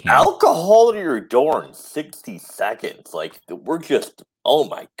Cam. Alcohol to your door in 60 seconds. Like, we're just, oh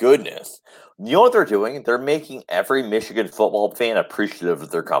my goodness. You know what they're doing? They're making every Michigan football fan appreciative of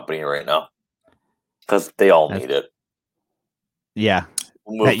their company right now. Because they all need it. Yeah.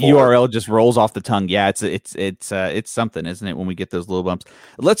 That URL just rolls off the tongue. Yeah, it's something, isn't it? When we get those little bumps.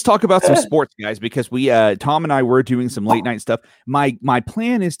 Let's talk about some sports, guys, because we Tom and I were doing some late night stuff. My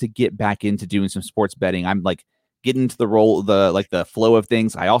plan is to get back into doing some sports betting. I'm like getting into the flow of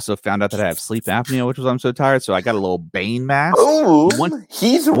things. I also found out that I have sleep apnea, which was I'm so tired. So I got a little Bane mask. Ooh,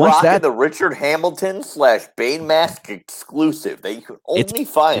 he's rocking the Richard Hamilton / Bane mask exclusive that you can only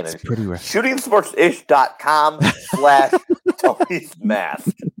find at shootingsportsish.com /Tony's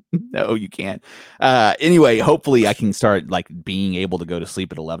mask. No, you can't. Anyway, hopefully I can start like being able to go to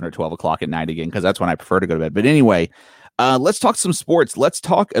sleep at 11 or 12 o'clock at night again, because that's when I prefer to go to bed. But anyway, let's talk some sports. Let's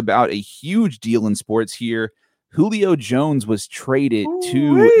talk about a huge deal in sports here. Julio Jones was traded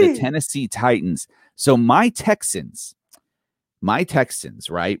to the Tennessee Titans. So my Texans,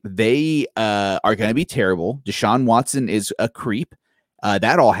 right? They are going to be terrible. Deshaun Watson is a creep.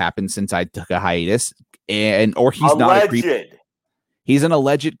 That all happened since I took a hiatus, or he's not a creep. He's an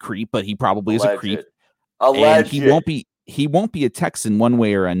alleged creep, but he probably is a creep. And he won't be a Texan one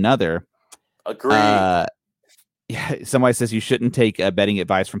way or another. Agreed. Somebody says you shouldn't take betting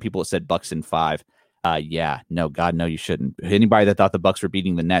advice from people that said Bucks in 5. Yeah, no, God, no, you shouldn't. Anybody that thought the Bucks were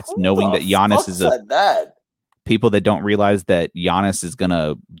beating the Nets, knowing that Giannis is people that don't realize that Giannis is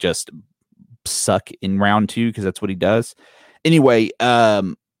gonna just suck in round 2 because that's what he does. Anyway,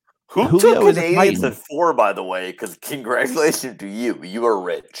 who took Canadians at 4, by the way? Because congratulations to you, you are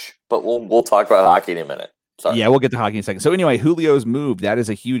rich. But we'll talk about hockey in a minute. Sorry. Yeah, we'll get to hockey in a second. So anyway, Julio's moved. That is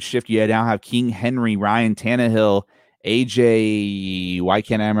a huge shift. You now have King Henry, Ryan Tannehill, AJ, why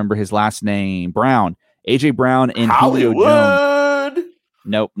can't I remember his last name? Brown. AJ Brown and Hollywood. Julio Jones.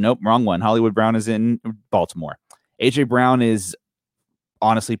 Nope, wrong one. Hollywood Brown is in Baltimore. AJ Brown is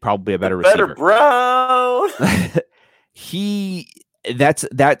honestly probably a better receiver. Brown.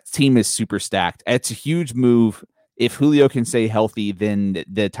 That team is super stacked. It's a huge move. If Julio can stay healthy, then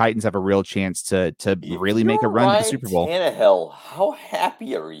the Titans have a real chance to really make a run to the Super Bowl. Tannehill, how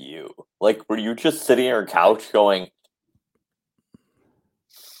happy are you? Like, were you just sitting on your couch going,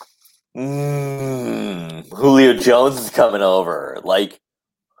 Julio Jones is coming over. Like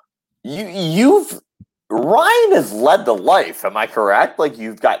you've Ryan has led the life. Am I correct? Like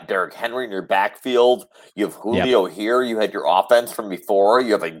you've got Derrick Henry in your backfield. You have Julio here. You had your offense from before.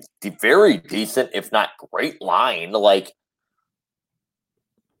 You have a very decent, if not great, line. Like,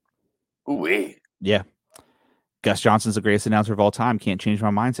 ooh-wee. Yeah. Gus Johnson's the greatest announcer of all time. Can't change my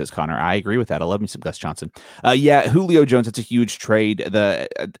mind, says Connor. I agree with that. I love me some Gus Johnson. Yeah, Julio Jones, it's a huge trade.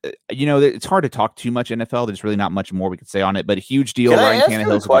 It's hard to talk too much NFL. There's really not much more we could say on it, but a huge deal. Can Ryan I ask you a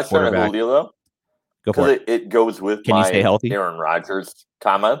Tannehill's question on quarterback. Julio, though? Go for it. It goes with Can my he stay healthy? Aaron Rodgers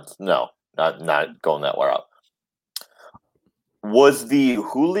comments. No, not going that far out. Was the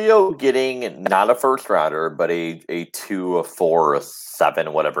Julio getting not a first rounder, but a 2, a 4, a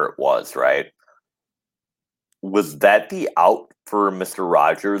 7, whatever it was, right? Was that the out for Mr.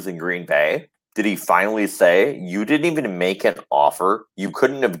 Rodgers in Green Bay? Did he finally say, you didn't even make an offer? You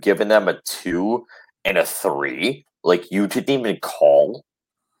couldn't have given them a 2 and a 3? Like, you didn't even call?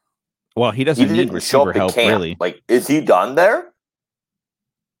 Well, he doesn't need receiver help, really. Like, is he done there?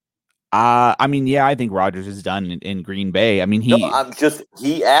 I mean, yeah, I think Rodgers is done in Green Bay. I mean, he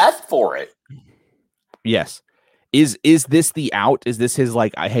asked for it. Yes. Is this the out? Is this his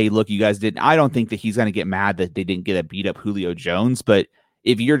like, hey, look, you guys didn't? I don't think that he's going to get mad that they didn't get a beat up Julio Jones. But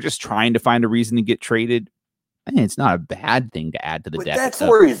if you're just trying to find a reason to get traded, I mean, it's not a bad thing to add to the depth. That's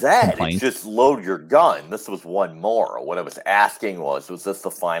where he's at. It's just load your gun. This was one more. What I was asking was this the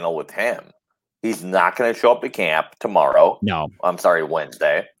final with him? He's not going to show up to camp tomorrow. No. I'm sorry,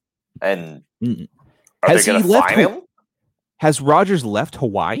 Wednesday. And are they going to fine him? Has Rodgers left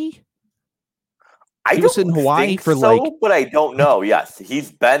Hawaii? He was in Hawaii for but I don't know. Yes,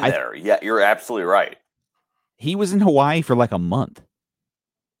 he's been there. Yeah, you're absolutely right. He was in Hawaii for like a month.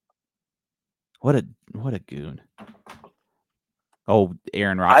 What a goon. Oh,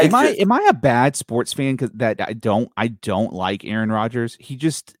 Aaron Rodgers. Am I a bad sports fan because that I don't like Aaron Rodgers?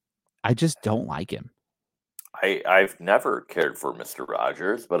 I just don't like him. I've never cared for Mr.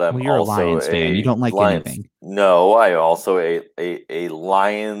 Rodgers, but I'm you're also a Lions fan. You don't like anything. No, I also a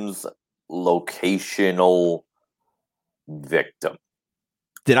Lions locational victim.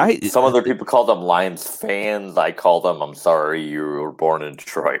 Some other people call them Lions fans. I call them, I'm sorry, you were born in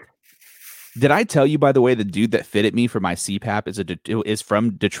Detroit. Did I tell you, by the way, the dude that fitted me for my CPAP is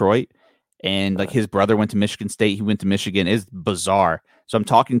from Detroit, and like his brother went to Michigan State, he went to Michigan. It's bizarre. So I'm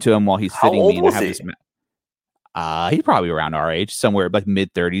talking to him while he's fitting me. And I have this. He's probably around our age, somewhere like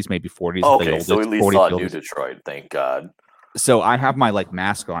mid 30s, maybe 40s. Okay, so at least saw New Detroit. Thank God. So I have my like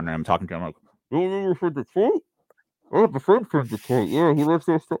mask on, and I'm talking to him like, "Oh, for Detroit? Oh, the friend from Detroit. Yeah, he lives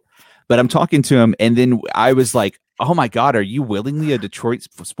there." But I'm talking to him, and then I was like, "Oh my God, are you willingly a Detroit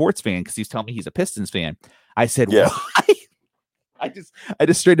sports fan?" Because he's telling me he's a Pistons fan. I said, yeah. "Why?" I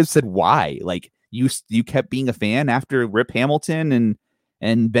just straight up said, "Why?" Like you kept being a fan after Rip Hamilton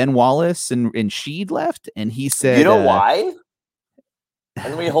and Ben Wallace and Sheed left, and he said, "You know why?"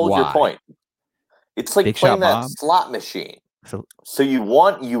 Let me hold your point. It's like Big playing that slot machine. So you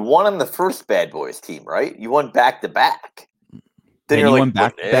won on the first Bad Boys team, right? You won back to back. Then you're like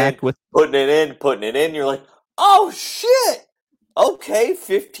putting it in. You're like, oh shit. Okay,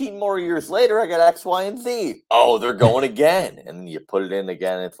 15 more years later, I got X, Y, and Z. Oh, they're going again, and you put it in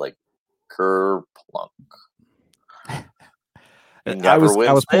again. It's like kerplunk. I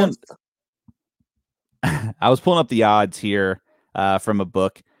was pulling up the odds here from a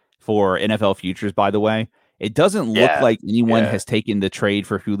book for NFL futures, by the way. It doesn't look like anyone has taken the trade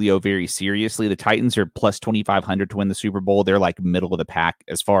for Julio very seriously. The Titans are plus 2,500 to win the Super Bowl. They're like middle of the pack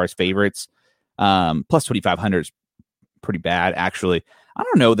as far as favorites. Plus 2,500 is pretty bad, actually. I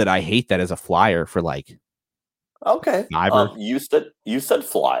don't know that I hate that as a flyer for like. Okay. You said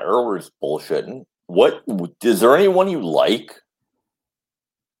flyer was bullshitting. What is there anyone you like?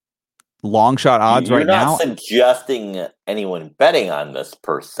 Long shot odds right now. You're not suggesting anyone betting on this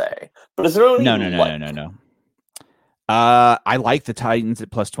per se, but is there anyone No. I like the Titans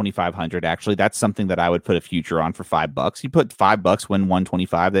at plus 2,500. Actually, that's something that I would put a future on for $5. You put $5, win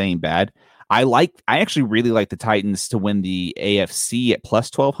 125. That ain't bad. I actually really like the Titans to win the AFC at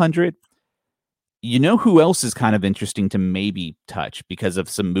plus 1,200. You know who else is kind of interesting to maybe touch because of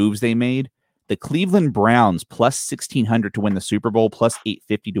some moves they made? The Cleveland Browns plus 1,600 to win the Super Bowl, plus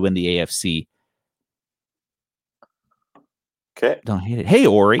 850 to win the AFC. Okay. Don't hate it. Hey,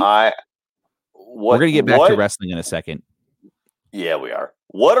 Ori. We're going to get back to wrestling in a second. Yeah, we are.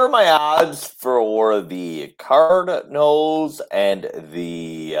 What are my odds for the Cardinals and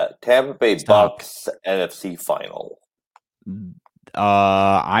the Tampa Bay Bucks NFC final?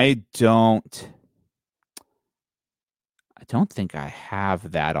 I don't think I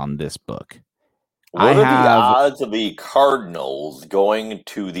have that on this book. What are the odds of the Cardinals going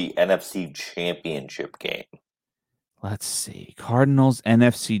to the NFC Championship game? Let's see. Cardinals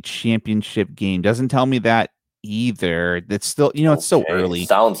NFC Championship game. Doesn't tell me that either. That's still, it's so early.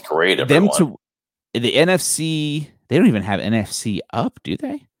 Sounds great, everyone. The NFC, they don't even have NFC up, do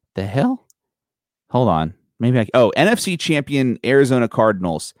they? The hell? Hold on. Maybe NFC champion Arizona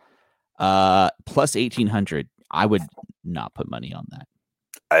Cardinals. Plus 1,800. I would not put money on that.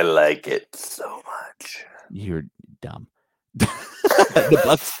 I like it so much. You're dumb.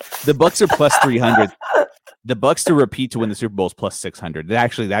 the Bucks are plus 300. The Bucks to repeat to win the Super Bowl is plus 600.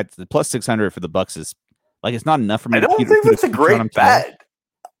 Actually, that's the plus 600 for the Bucks is like it's not enough for me. I don't think it's a great bet.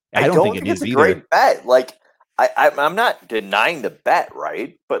 I don't think it's a great bet. Like I'm not denying the bet,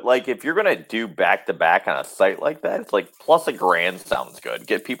 right? But like if you're gonna do back to back on a site like that, it's like plus $1,000 sounds good.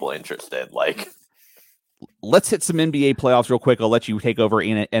 Get people interested. Like. Let's hit some NBA playoffs real quick. I'll let you take over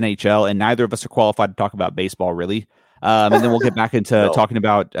in NHL, and neither of us are qualified to talk about baseball, really. And then we'll get back into talking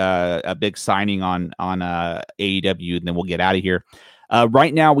about a big signing on AEW, and then we'll get out of here.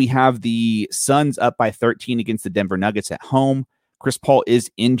 Right now, we have the Suns up by 13 against the Denver Nuggets at home. Chris Paul is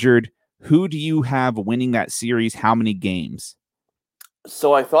injured. Who do you have winning that series? How many games?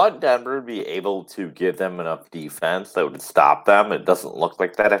 So I thought Denver would be able to give them enough defense that would stop them. It doesn't look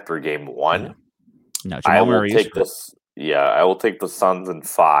like that after game one. Yeah. No, I will take this. Yeah, I will take the Suns in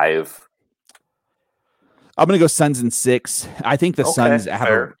 5. I'm going to go Suns in 6. I think the Suns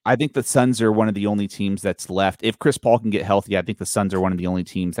I think the Suns are one of the only teams that's left. If Chris Paul can get healthy, I think the Suns are one of the only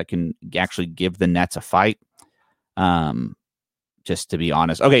teams that can actually give the Nets a fight. Just to be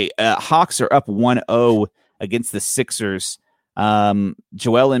honest. Okay, Hawks are up 1-0 against the Sixers. Joel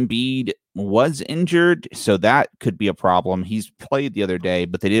Embiid was injured, so that could be a problem. He's played the other day,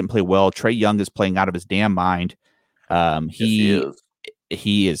 but they didn't play well. Trae Young is playing out of his damn mind. He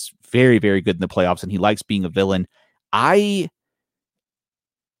is very, very good in the playoffs, and he likes being a villain. I'm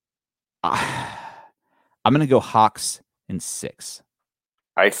going to go Hawks in 6.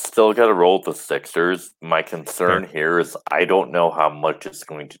 I still got to roll with the Sixers. My concern here is I don't know how much it's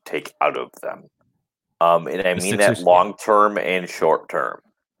going to take out of them. And I mean that long term and short term.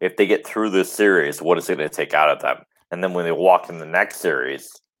 If they get through this series, what is it going to take out of them? And then when they walk in the next series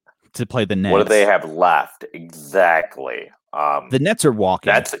to play the Nets, what do they have left? Exactly. The Nets are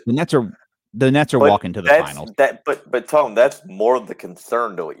walking. The Nets are walking to the finals. But Tom, that's more the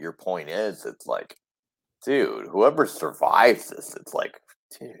concern to what your point is. It's like, dude, whoever survives this, it's like,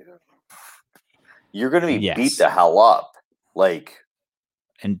 dude, you're going to be beat the hell up. Like,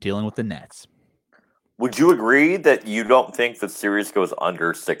 and dealing with the Nets. Would you agree that you don't think the series goes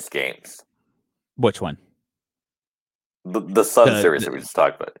under 6 games? Which one? The Sun series that we just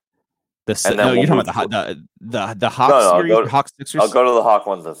talked about. You're talking about the Hawks series, Hawks Sixers. I'll go to the Hawk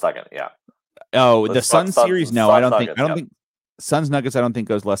ones in a second. Yeah. Oh, the Sun series. No, I don't think Suns Nuggets. I don't think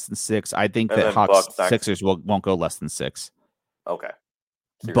goes less than 6. I think that Hawks Sixers won't go less than 6. Okay.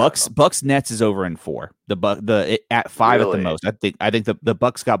 Bucks Nets is over in 4. At 5 at the most. I think the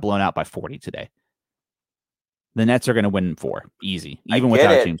Bucks got blown out by 40 today. The Nets are going to win in 4. Easy. Even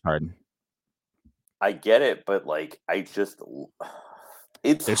without James Harden. I get it, but like it's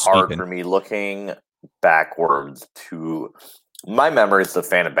hard for me looking backwards to my memory as a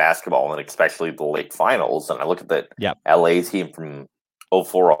fan of basketball and especially the late finals. And I look at the LA team from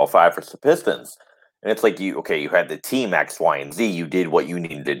 04-05 for the Pistons. And it's like you had the team X, Y, and Z. You did what you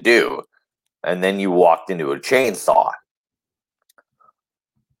needed to do. And then you walked into a chainsaw.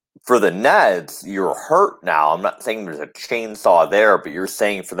 For the Nets, you're hurt now. I'm not saying there's a chainsaw there, but you're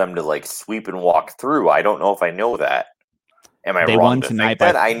saying for them to like sweep and walk through. I don't know if I know that. Am I wrong to think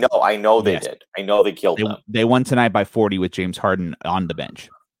that? I know they did. I know they killed them. They won tonight by 40 with James Harden on the bench.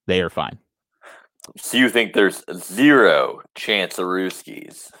 They are fine. So you think there's 0 chance of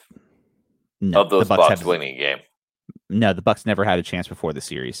Rooskies of those Bucks winning a game? No, the Bucks never had a chance before the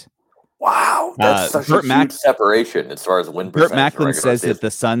series. Wow, that's such a huge separation as far as win percentage. Burt Macklin says that the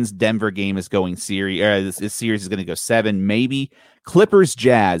Suns Denver game is going series. This series is going to go 7, maybe. Clippers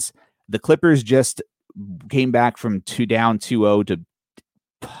Jazz. The Clippers just came back from down 2-0 to.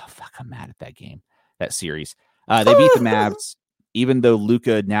 Fuck, I'm mad at that game. That series. They beat the Mavs, even though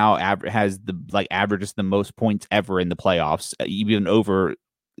Luka now averages the most points ever in the playoffs, even over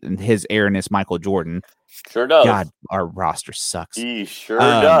his Aaroness Michael Jordan. Sure does. God, our roster sucks. He sure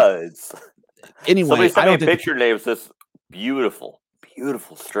does. Anyway, somebody sent me a picture today of this beautiful,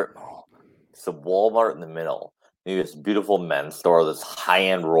 beautiful strip mall. It's a Walmart in the middle. Maybe this beautiful men's store, this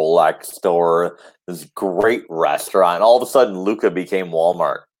high-end Rolex store, this great restaurant. All of a sudden, Luka became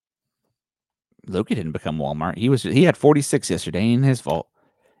Walmart. Loki didn't become Walmart. He had 46 yesterday. Ain't his fault.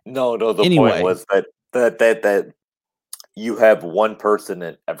 No. The Anyway. point was that you have one person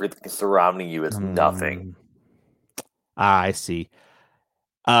and everything surrounding you is nothing. I see.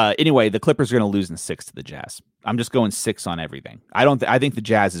 Anyway, the Clippers are going to lose in 6 to the Jazz. I'm just going 6 on everything. I think the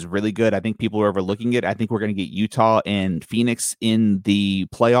Jazz is really good. I think people are overlooking it. I think we're going to get Utah and Phoenix in the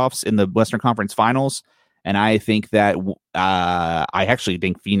playoffs in the Western Conference Finals. And I think that I actually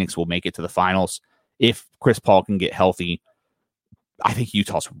think Phoenix will make it to the finals if Chris Paul can get healthy. I think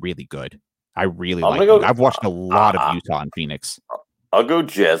Utah's really good. I really like it. I've watched a lot of Utah and Phoenix. I'll go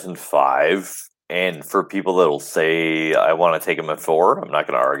Jazz in 5. And for people that will say I want to take them at 4, I'm not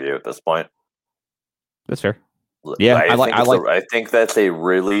going to argue at this point. That's fair. Yeah, I think that's a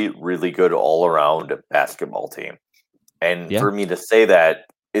really, really good all-around basketball team. And for me to say that,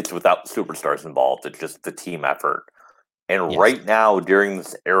 it's without superstars involved. It's just the team effort. And right now, during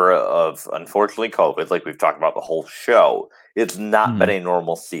this era of, unfortunately, COVID, like we've talked about the whole show, it's not been a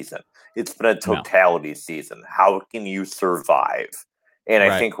normal season. It's been a totality season. How can you survive? And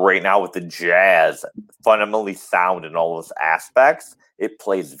I think right now with the Jazz, fundamentally sound in all those aspects, it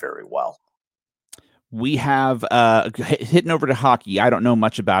plays very well. We have hitting over to hockey. I don't know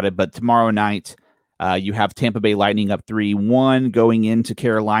much about it, but tomorrow night, you have Tampa Bay Lightning up 3-1 going into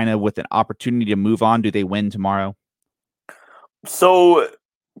Carolina with an opportunity to move on. Do they win tomorrow? So,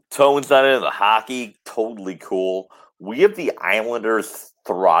 Tone's not into the hockey. Totally cool. We have the Islanders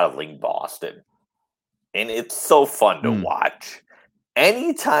throttling Boston. And it's so fun to watch.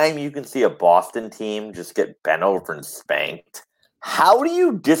 Anytime you can see a Boston team just get bent over and spanked, how do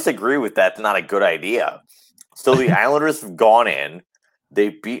you disagree with that's not a good idea? So the Islanders have gone in.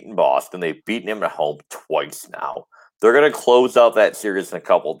 They've beaten Boston. They've beaten him at home twice now. They're going to close out that series in a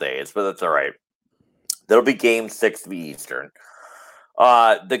couple days, but that's all right. That'll be Game 6 of the Eastern.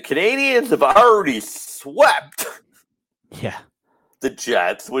 The Canadians have already swept the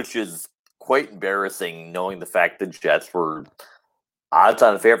Jets, which is quite embarrassing knowing the fact the Jets were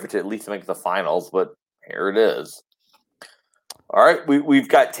odds-on favorite to at least make the finals, but here it is. All right, we've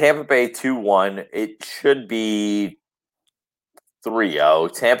got Tampa Bay 2-1. It should be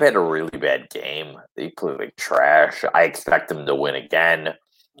 3-0. Tampa had a really bad game. They played like trash. I expect them to win again.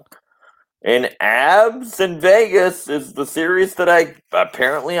 And Abs in Vegas is the series that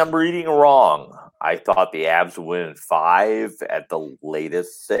I'm reading wrong. I thought the Abs would win in 5 at the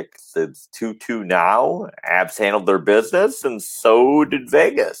latest 6. It's 2-2 now. Abs handled their business, and so did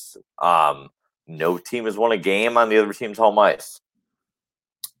Vegas. No team has won a game on the other team's home ice.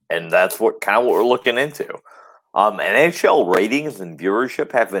 And that's what we're looking into. NHL ratings and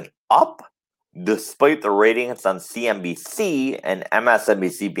viewership have been up despite the ratings on CNBC and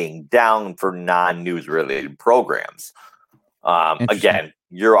MSNBC being down for non-news related programs. Again,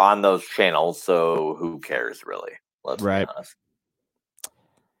 you're on those channels, so who cares really? Let's be honest.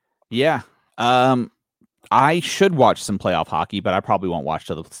 Yeah. I should watch some playoff hockey, but I probably won't watch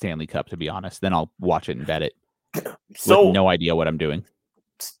the Stanley Cup, to be honest. Then I'll watch it and bet it. So with no idea what I'm doing.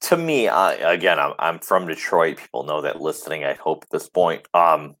 To me, I'm from Detroit. People know that listening, I hope, at this point.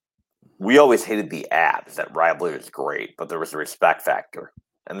 We always hated the Abs. That rivalry was great, but there was a respect factor.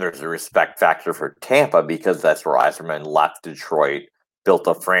 And there's a respect factor for Tampa because that's where Yzerman left Detroit, built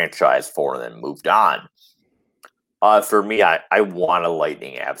a franchise for, and then moved on. For me, I want a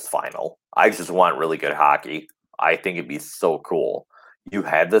Lightning Abs final. I just want really good hockey. I think it'd be so cool. You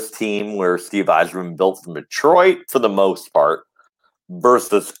had this team where Steve Yzerman built from Detroit for the most part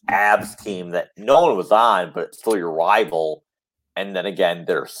versus Abs team that no one was on, but it's still your rival. And then again,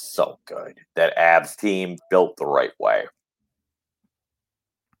 they're so good. That Abs team built the right way.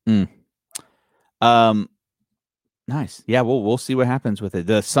 Nice. Yeah, we'll see what happens with it.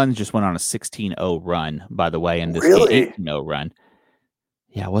 The Suns just went on a 16-0 run, by the way, and this 18-0 run.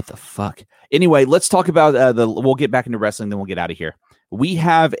 Yeah, what the fuck? Anyway, let's talk about we'll get back into wrestling, then we'll get out of here. We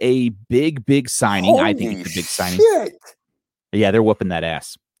have a big signing. Holy I think it's a big signing. Shit. Yeah, they're whooping that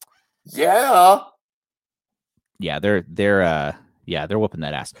ass. Yeah. Yeah, they're whooping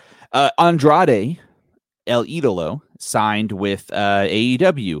that ass. Andrade El Idolo signed with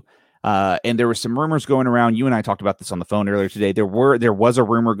AEW. And there were some rumors going around. You and I talked about this on the phone earlier today. There was a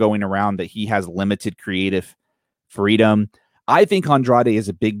rumor going around that he has limited creative freedom. I think Andrade is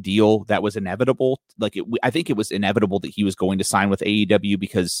a big deal. That was inevitable. I think it was inevitable that he was going to sign with AEW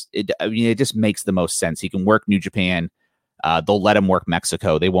because it just makes the most sense. He can work New Japan. They'll let him work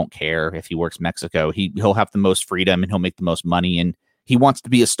Mexico. They won't care if he works Mexico. He'll have the most freedom and he'll make the most money. And he wants to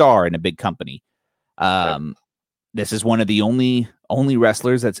be a star in a big company. This is one of the only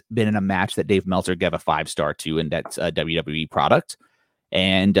wrestlers that's been in a match that Dave Meltzer gave a 5-star to, and that's a WWE product.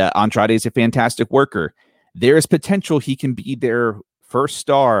 And Andrade is a fantastic worker. There is potential he can be their first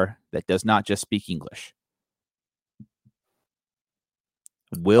star that does not just speak English.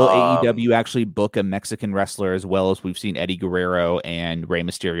 Will AEW actually book a Mexican wrestler as well as we've seen Eddie Guerrero and Rey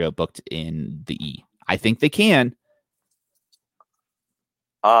Mysterio booked in the E? I think they can.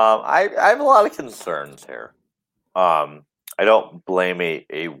 I have a lot of concerns here. I don't blame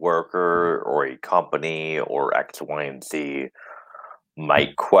a worker or a company or X, Y, and Z.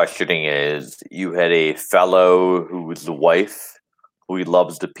 My questioning is, you had a fellow whose wife, who he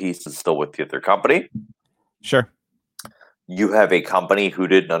loves to pieces, still with the other company. Sure. You have a company who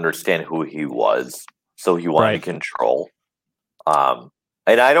didn't understand who he was, so he wanted control. And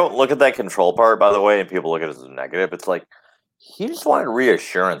I don't look at that control part, by the way, and people look at it as a negative. It's like, he just wanted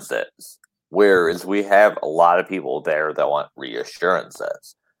reassurances, whereas we have a lot of people there that want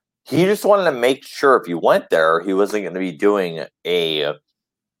reassurances. He just wanted to make sure if he went there, he wasn't going to be doing a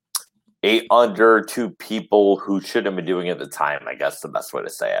under to people who shouldn't have been doing it at the time, I guess the best way to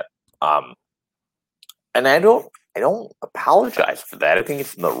say it. And I don't apologize for that. I think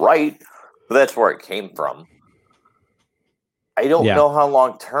it's in the right, but that's where it came from. I don't know how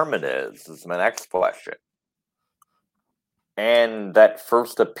long term it is my next question. And that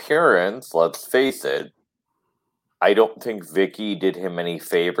first appearance, let's face it, I don't think Vicky did him any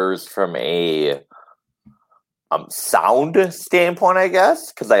favors from a sound standpoint, I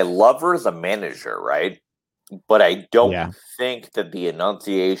guess, because I love her as a manager, right? But I don't think that the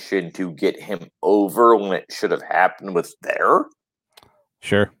enunciation to get him over when it should have happened was there.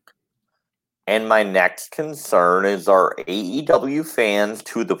 Sure. And my next concern is, our AEW fans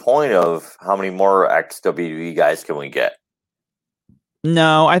to the point of how many more XWE guys can we get?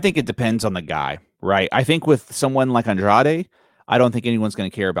 No, I think it depends on the guy, right? I think with someone like Andrade, I don't think anyone's going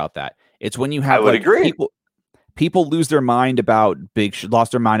to care about that. It's when you have I would agree. People lose their mind about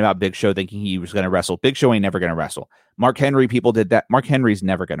lost their mind about Big Show, thinking he was going to wrestle. Big Show ain't never going to wrestle. Mark Henry, people did that. Mark Henry's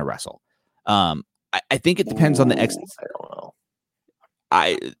never going to wrestle. I think it depends on the I don't know.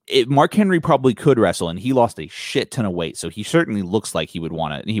 Mark Henry probably could wrestle, and he lost a shit ton of weight, so he certainly looks like he would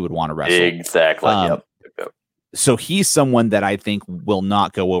want to wrestle. Exactly. Yep. So he's someone that I think will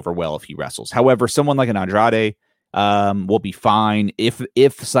not go over well if he wrestles. However, someone like an Andrade will be fine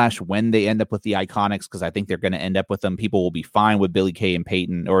if/when they end up with the Iconics, because I think they're going to end up with them. People will be fine with Billy Kay and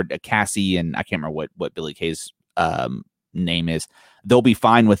Peyton, or Cassie, and I can't remember what Billy Kay's name is. They'll be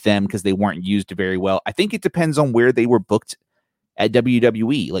fine with them because they weren't used very well. I think it depends on where they were booked at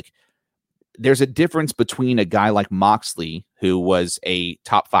WWE. Like, there's a difference between a guy like Moxley, who was a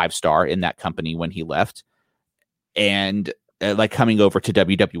top 5 star in that company when he left, and like coming over to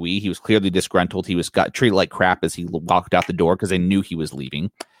WWE. He was clearly disgruntled. He got treated like crap as he walked out the door because they knew he was leaving.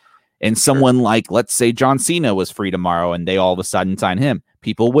 And someone like, let's say John Cena was free tomorrow and they all of a sudden sign him.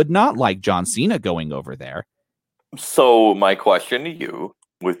 People would not like John Cena going over there. So my question to you,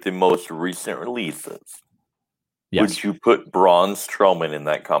 with the most recent releases, would you put Braun Strowman in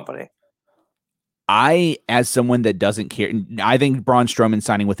that company? I, as someone that doesn't care, I think Braun Strowman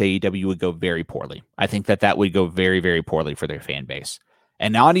signing with AEW would go very poorly. I think that would go very, very poorly for their fan base.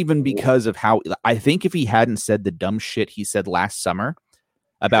 And not even because of how, I think if he hadn't said the dumb shit he said last summer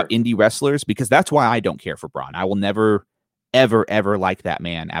about indie wrestlers, because that's why I don't care for Braun. I will never, ever, ever like that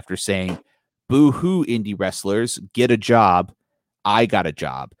man after saying, boo-hoo, indie wrestlers, get a job. I got a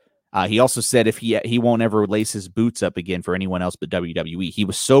job. He also said if he won't ever lace his boots up again for anyone else but WWE. He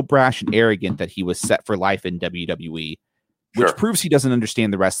was so brash and arrogant that he was set for life in WWE, which proves he doesn't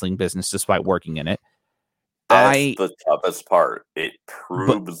understand the wrestling business despite working in it. That's the toughest part. It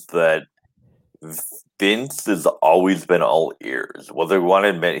proves that Vince has always been all ears. Whether we want to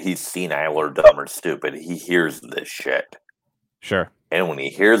admit he's senile or dumb or stupid, he hears this shit. Sure. And when he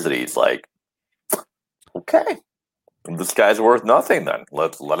hears it, he's like, okay. This guy's worth nothing then.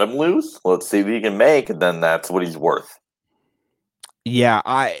 Let's let him loose. Let's see if he can make, and then that's what he's worth. Yeah,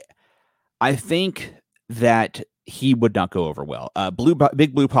 I think that he would not go over well.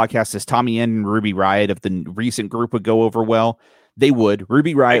 Big Blue Podcast says Tommy End and Ruby Riott of the recent group would go over well. They would.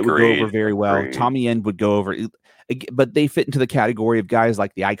 Ruby Riott would go over very well. Tommy End would go over, but they fit into the category of guys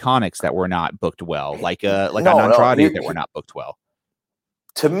like the Iconics that were not booked well, like Andrade that were not booked well.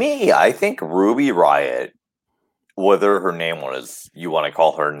 To me, I think Ruby Riott, whether her name was, you want to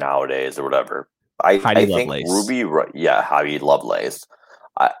call her nowadays or whatever, I think Ruby, Heidi Lovelace.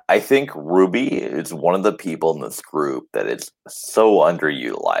 I think Ruby is one of the people in this group that is so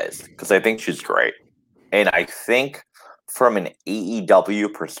underutilized because I think she's great. And I think from an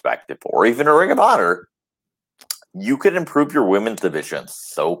AEW perspective, or even a Ring of Honor, you could improve your women's division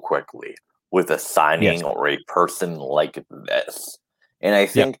so quickly with a signing or a person like this. And I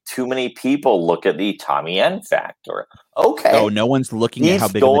think too many people look at the Tommy End factor. Okay. Oh, no one's looking at how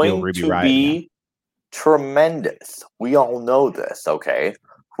big of a deal Ruby Riott is. He's going to be tremendous. We all know this, okay?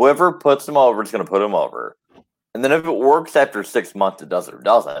 Whoever puts him over is going to put him over. And then if it works after 6 months, it does or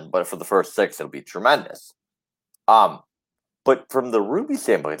doesn't. But for the first 6, it'll be tremendous. But from the Ruby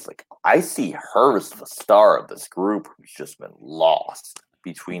standpoint, it's like, I see her as the star of this group who's just been lost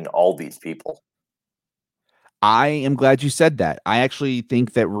between all these people. I am glad you said that. I actually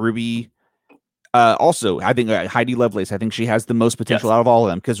think that Ruby, also, I think Heidi Lovelace, I think she has the most potential out of all of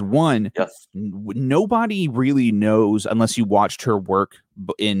them. Because one, nobody really knows unless you watched her work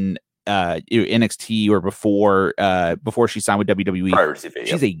in NXT or before she signed with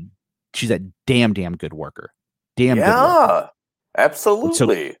WWE. She's a damn good worker. Good worker.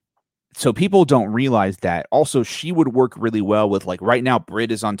 Absolutely. So people don't realize that. Also, she would work really well with, like, right now,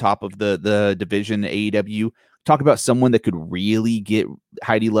 Britt is on top of the division, AEW. Talk about someone that could really get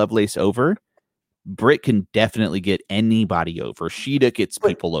Heidi Lovelace over. Britt can definitely get anybody over. Sheeta gets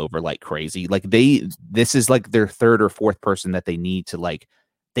people over like crazy. Like this is like their third or fourth person that they need to, like,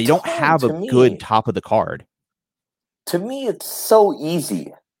 they don't have a good top of the card. To me, it's so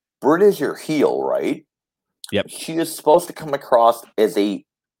easy. Britt is your heel, right? Yep. She is supposed to come across as a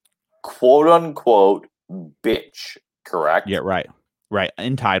quote unquote bitch, correct? Yeah, right.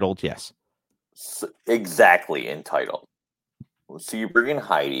 Entitled, yes. So, exactly, entitled. So you bring in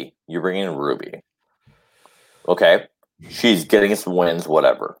Heidi, you bring in Ruby. Okay, she's getting some wins,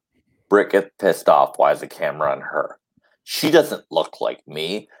 whatever. Britt gets pissed off. Why is the camera on her? She doesn't look like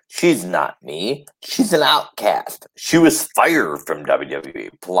me. She's not me. She's an outcast. She was fired from WWE.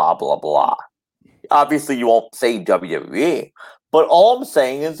 Blah, blah, blah. Obviously, you won't say WWE. But all I'm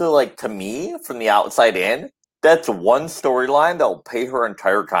saying is that, like, to me, from the outside in, that's one storyline that will pay her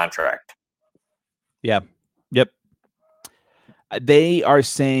entire contract. Yeah. Yep. They are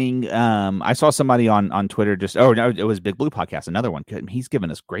saying, I saw somebody on Twitter it was Big Blue Podcast, another one. He's giving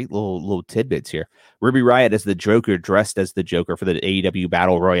us great little tidbits here. Ruby Riott as the Joker, dressed as the Joker for the AEW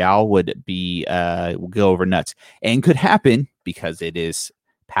Battle Royale would go over nuts, and could happen because it is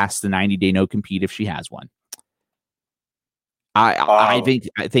past the 90-day no compete if she has one. I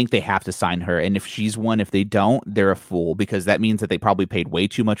think they have to sign her, and if she's one, if they don't, they're a fool, because that means that they probably paid way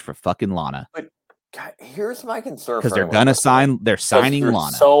too much for fucking Lana. But God, here's my concern, because they're signing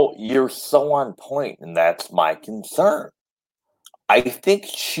Lana. So you're so on point, and that's my concern. I think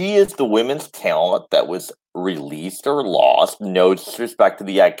she is the women's talent that was released or lost. No disrespect to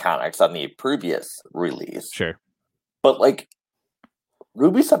the Iconics on the previous release, sure, but like,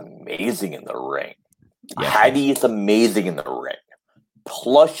 Ruby's amazing in the ring. Yes, Heidi is amazing in the ring.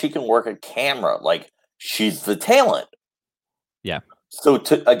 Plus, she can work a camera. Like, she's the talent. Yeah. So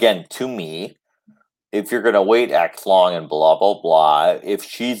to me, if you're going to wait X long and blah, blah, blah, if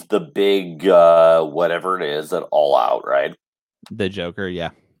she's the big, whatever it is, at All Out, right? The Joker,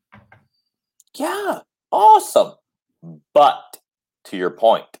 yeah. Yeah, awesome. But, to your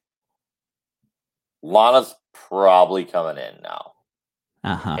point, Lana's probably coming in now.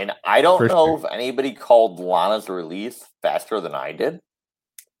 Uh-huh. And I don't know if anybody called Lana's release faster than I did.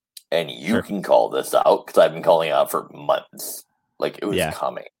 And you can call this out, because I've been calling it out for months. Like, it was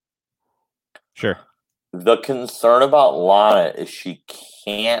coming. Sure. The concern about Lana is she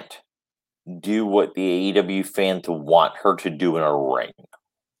can't do what the AEW fans want her to do in a ring.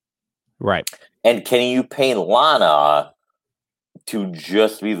 Right. And can you pay Lana to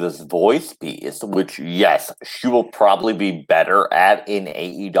just be this voice piece, which, yes, she will probably be better at in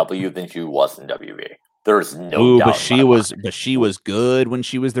AEW than she was in WWE. There's no doubt. But she was good when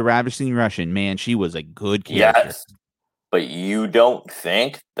she was the Ravishing Russian. Man, she was a good character. Yes. But you don't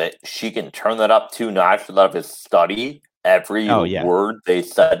think that she can turn that up 2 notches without his study every word they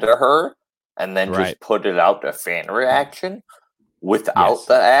said to her, and then just put it out to fan reaction without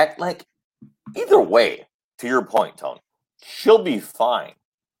the act? Like, either way, to your point, Tone, she'll be fine.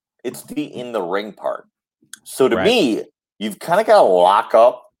 It's the in the ring part. So to me, you've kind of got to lock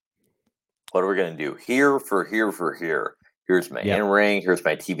up. What are we going to do here for here for here? Here's my in ring. Here's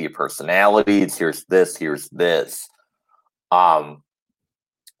my TV personalities. Here's this. Here's this. But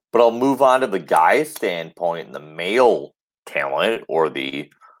I'll move on to the guy standpoint and the male talent, or the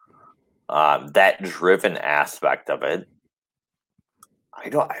that driven aspect of it. I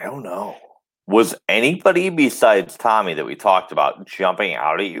don't know. Was anybody besides Tommy that we talked about jumping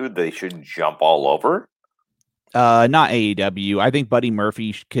out at you they should jump all over? Not AEW. I think Buddy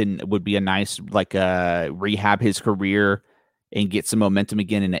Murphy would be a nice, like, rehab his career and get some momentum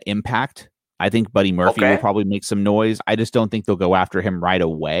again in an Impact. I think Buddy Murphy will probably make some noise. I just don't think they'll go after him right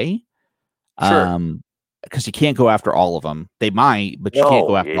away. Sure. because you can't go after all of them. They might, but you can't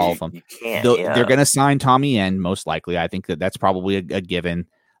go after all of them. You can't. They're going to sign Tommy End, most likely. I think that's probably a given.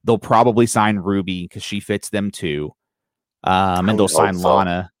 They'll probably sign Ruby because she fits them too. And they'll sign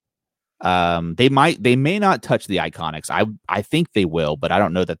Lana. They may not touch the Iconics. I think they will, but I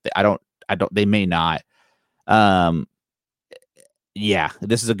don't know that they may not. Yeah,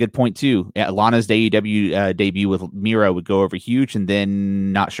 this is a good point too. Lana's AEW debut with Miro would go over huge, and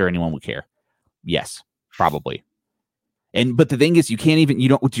then not sure anyone would care. Yes, probably. But the thing is, do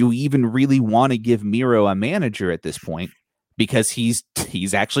you even really want to give Miro a manager at this point? Because he's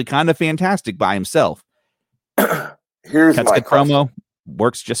actually kind of fantastic by himself. Here's Cuts my good promo,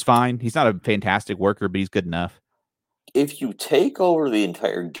 works just fine. He's not a fantastic worker, but he's good enough. If you take over the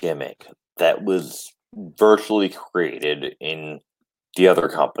entire gimmick that was virtually created in the other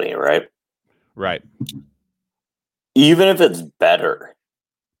company, right? Right. Even if it's better,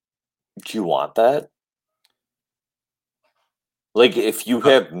 do you want that? Like, if you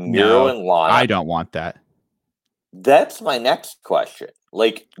have Miro and Lana, I don't want that. That's my next question.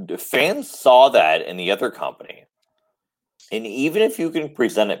 Like, the fans saw that in the other company. And even if you can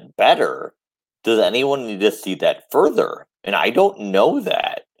present it better, does anyone need to see that further? And I don't know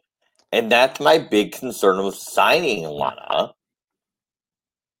that. And that's my big concern with signing Lana.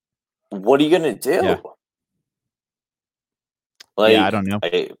 What are you going to do? Yeah. Like, I don't know.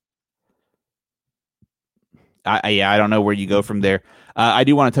 I don't know where you go from there. I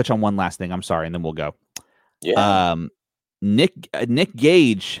do want to touch on one last thing. I'm sorry, and then we'll go. Yeah. Nick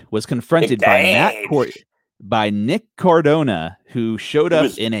Gage was confronted by Nick Cardona, who showed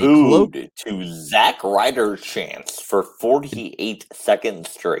up in a cloak to Zack Ryder chants for 48 seconds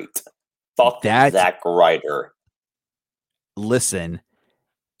straight. Fuck Zack Ryder. Listen,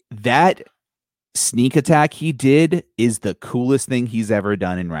 that sneak attack he did is the coolest thing he's ever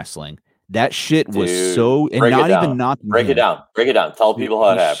done in wrestling. That shit was so, and not even knocking. Break it down. Tell people how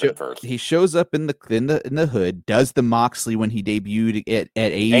it happened first. He shows up in the hood, does the Moxley when he debuted at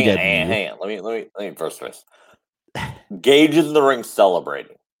AEW. Hang on. Let me first. Gage is in the ring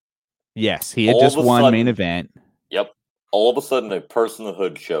celebrating. Yes, he had just won main event. Yep. All of a sudden, a person in the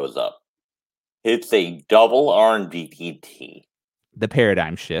hood shows up. It's a double RDDT. The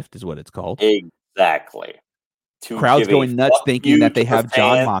paradigm shift is what it's called. Exactly. Crowd's going nuts thinking that they have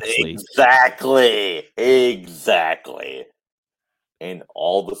Jon Moxley. Exactly. And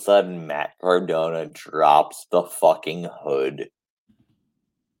all of a sudden, Matt Cardona drops the fucking hood.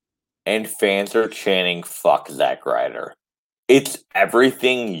 And fans are chanting, fuck Zack Ryder. It's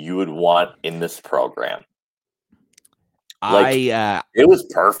everything you would want in this program. It was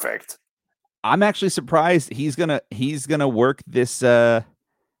perfect. I'm actually surprised he's gonna work this.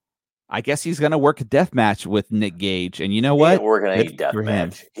 I guess he's gonna work a death match with Nick Gage, and you know what? He's working a death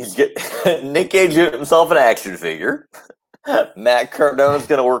match. Nick Gage get himself an action figure. Matt Cardona's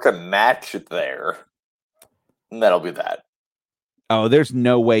gonna work a match there, and that'll be that. Oh, there's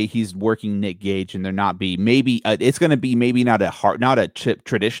no way he's working Nick Gage, and there not be maybe it's gonna be maybe not a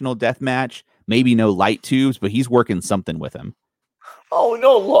traditional death match, maybe no light tubes, but he's working something with him. Oh,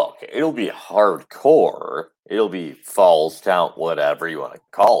 no, look, it'll be hardcore. It'll be falls count, whatever you want to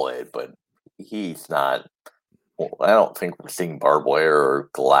call it, but he's not. Well, I don't think we're seeing barbed wire or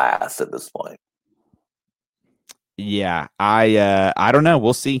glass at this point. Yeah, I don't know.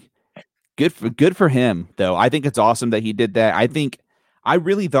 We'll see. Good for him, though. I think it's awesome that he did that. I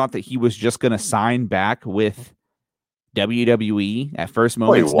really thought that he was just going to sign back with WWE at first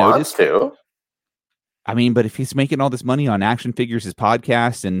moment's notice. To. I mean, but if he's making all this money on action figures, his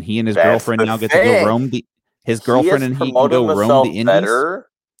podcast, and he and his girlfriend now get to go roam he can go roam the indies better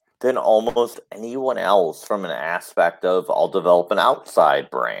than almost anyone else from an aspect of I'll develop an outside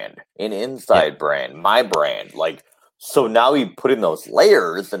brand, an inside brand, my brand. Like, so now he put in those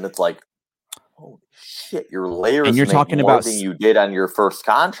layers, and it's like, holy shit, your layers and you're make talking more about than you did on your first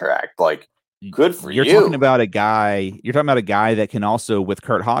contract. Like, good for you. You're talking about a guy that can also, with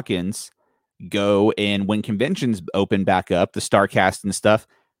Kurt Hawkins, go and when conventions open back up, the StarCast and stuff.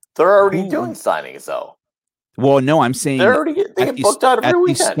 They're already doing signings, though. Well, no, I'm saying they get booked out every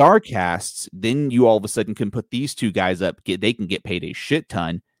weekend. At the StarCasts, then you all of a sudden can put these two guys up. They can get paid a shit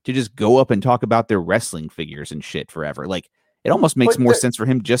ton to just go up and talk about their wrestling figures and shit forever. Like, it almost makes more sense for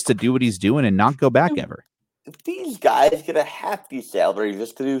him just to do what he's doing and not go back ever. These guys get a hefty salary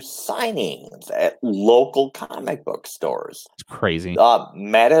just to do signings at local comic book stores. It's crazy.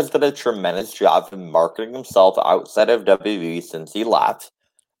 Matt has done a tremendous job in marketing himself outside of WWE since he left.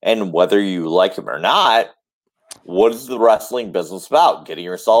 And whether you like him or not, what is the wrestling business about? Getting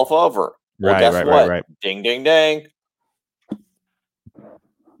yourself over. Well, guess what? Right. Ding, ding, ding.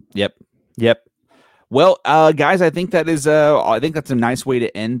 Yep. Well, guys, I think that is that's a nice way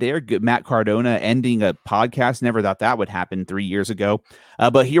to end there. Good, Matt Cardona ending a podcast. Never thought that would happen 3 years ago.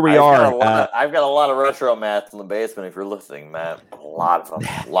 But here we are. I've got a lot of retro mats in the basement. If you're listening, Matt, a lot of them.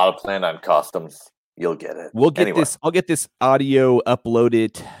 A lot of planned-on customs. You'll get it. We'll get this. I'll get this audio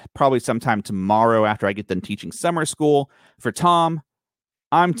uploaded probably sometime tomorrow after I get done teaching summer school. For Tom,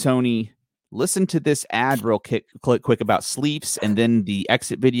 I'm Tony. Listen to this ad real quick about Sleeps and then the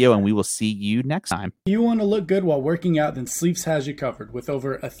exit video, and we will see you next time. If you want to look good while working out, then Sleeps has you covered. With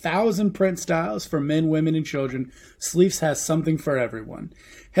over 1,000 print styles for men, women, and children, Sleeps has something for everyone.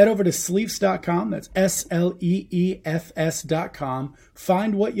 Head over to sleeps.com, that's SLEEFS.com.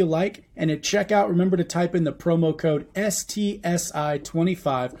 Find what you like, and at checkout, remember to type in the promo code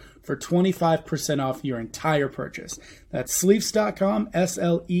STSI25 for 25% off your entire purchase. That's sleeps.com,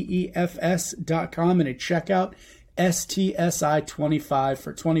 SLEEFS.com, and at checkout, STSI25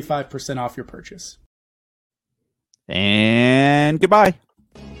 for 25% off your purchase. And goodbye.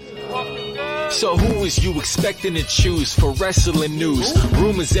 So who is you expecting to choose for wrestling news?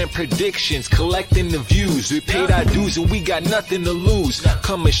 Rumors and predictions, collecting the views. We paid our dues and we got nothing to lose.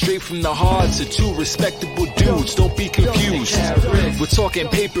 Coming straight from the hearts of two respectable dudes. Don't be confused. We're talking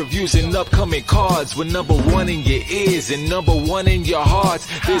pay-per-views and upcoming cards. We're number one in your ears and number one in your hearts.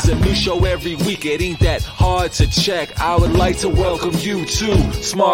 There's a new show every week. It ain't that hard to check. I would like to welcome you to Smart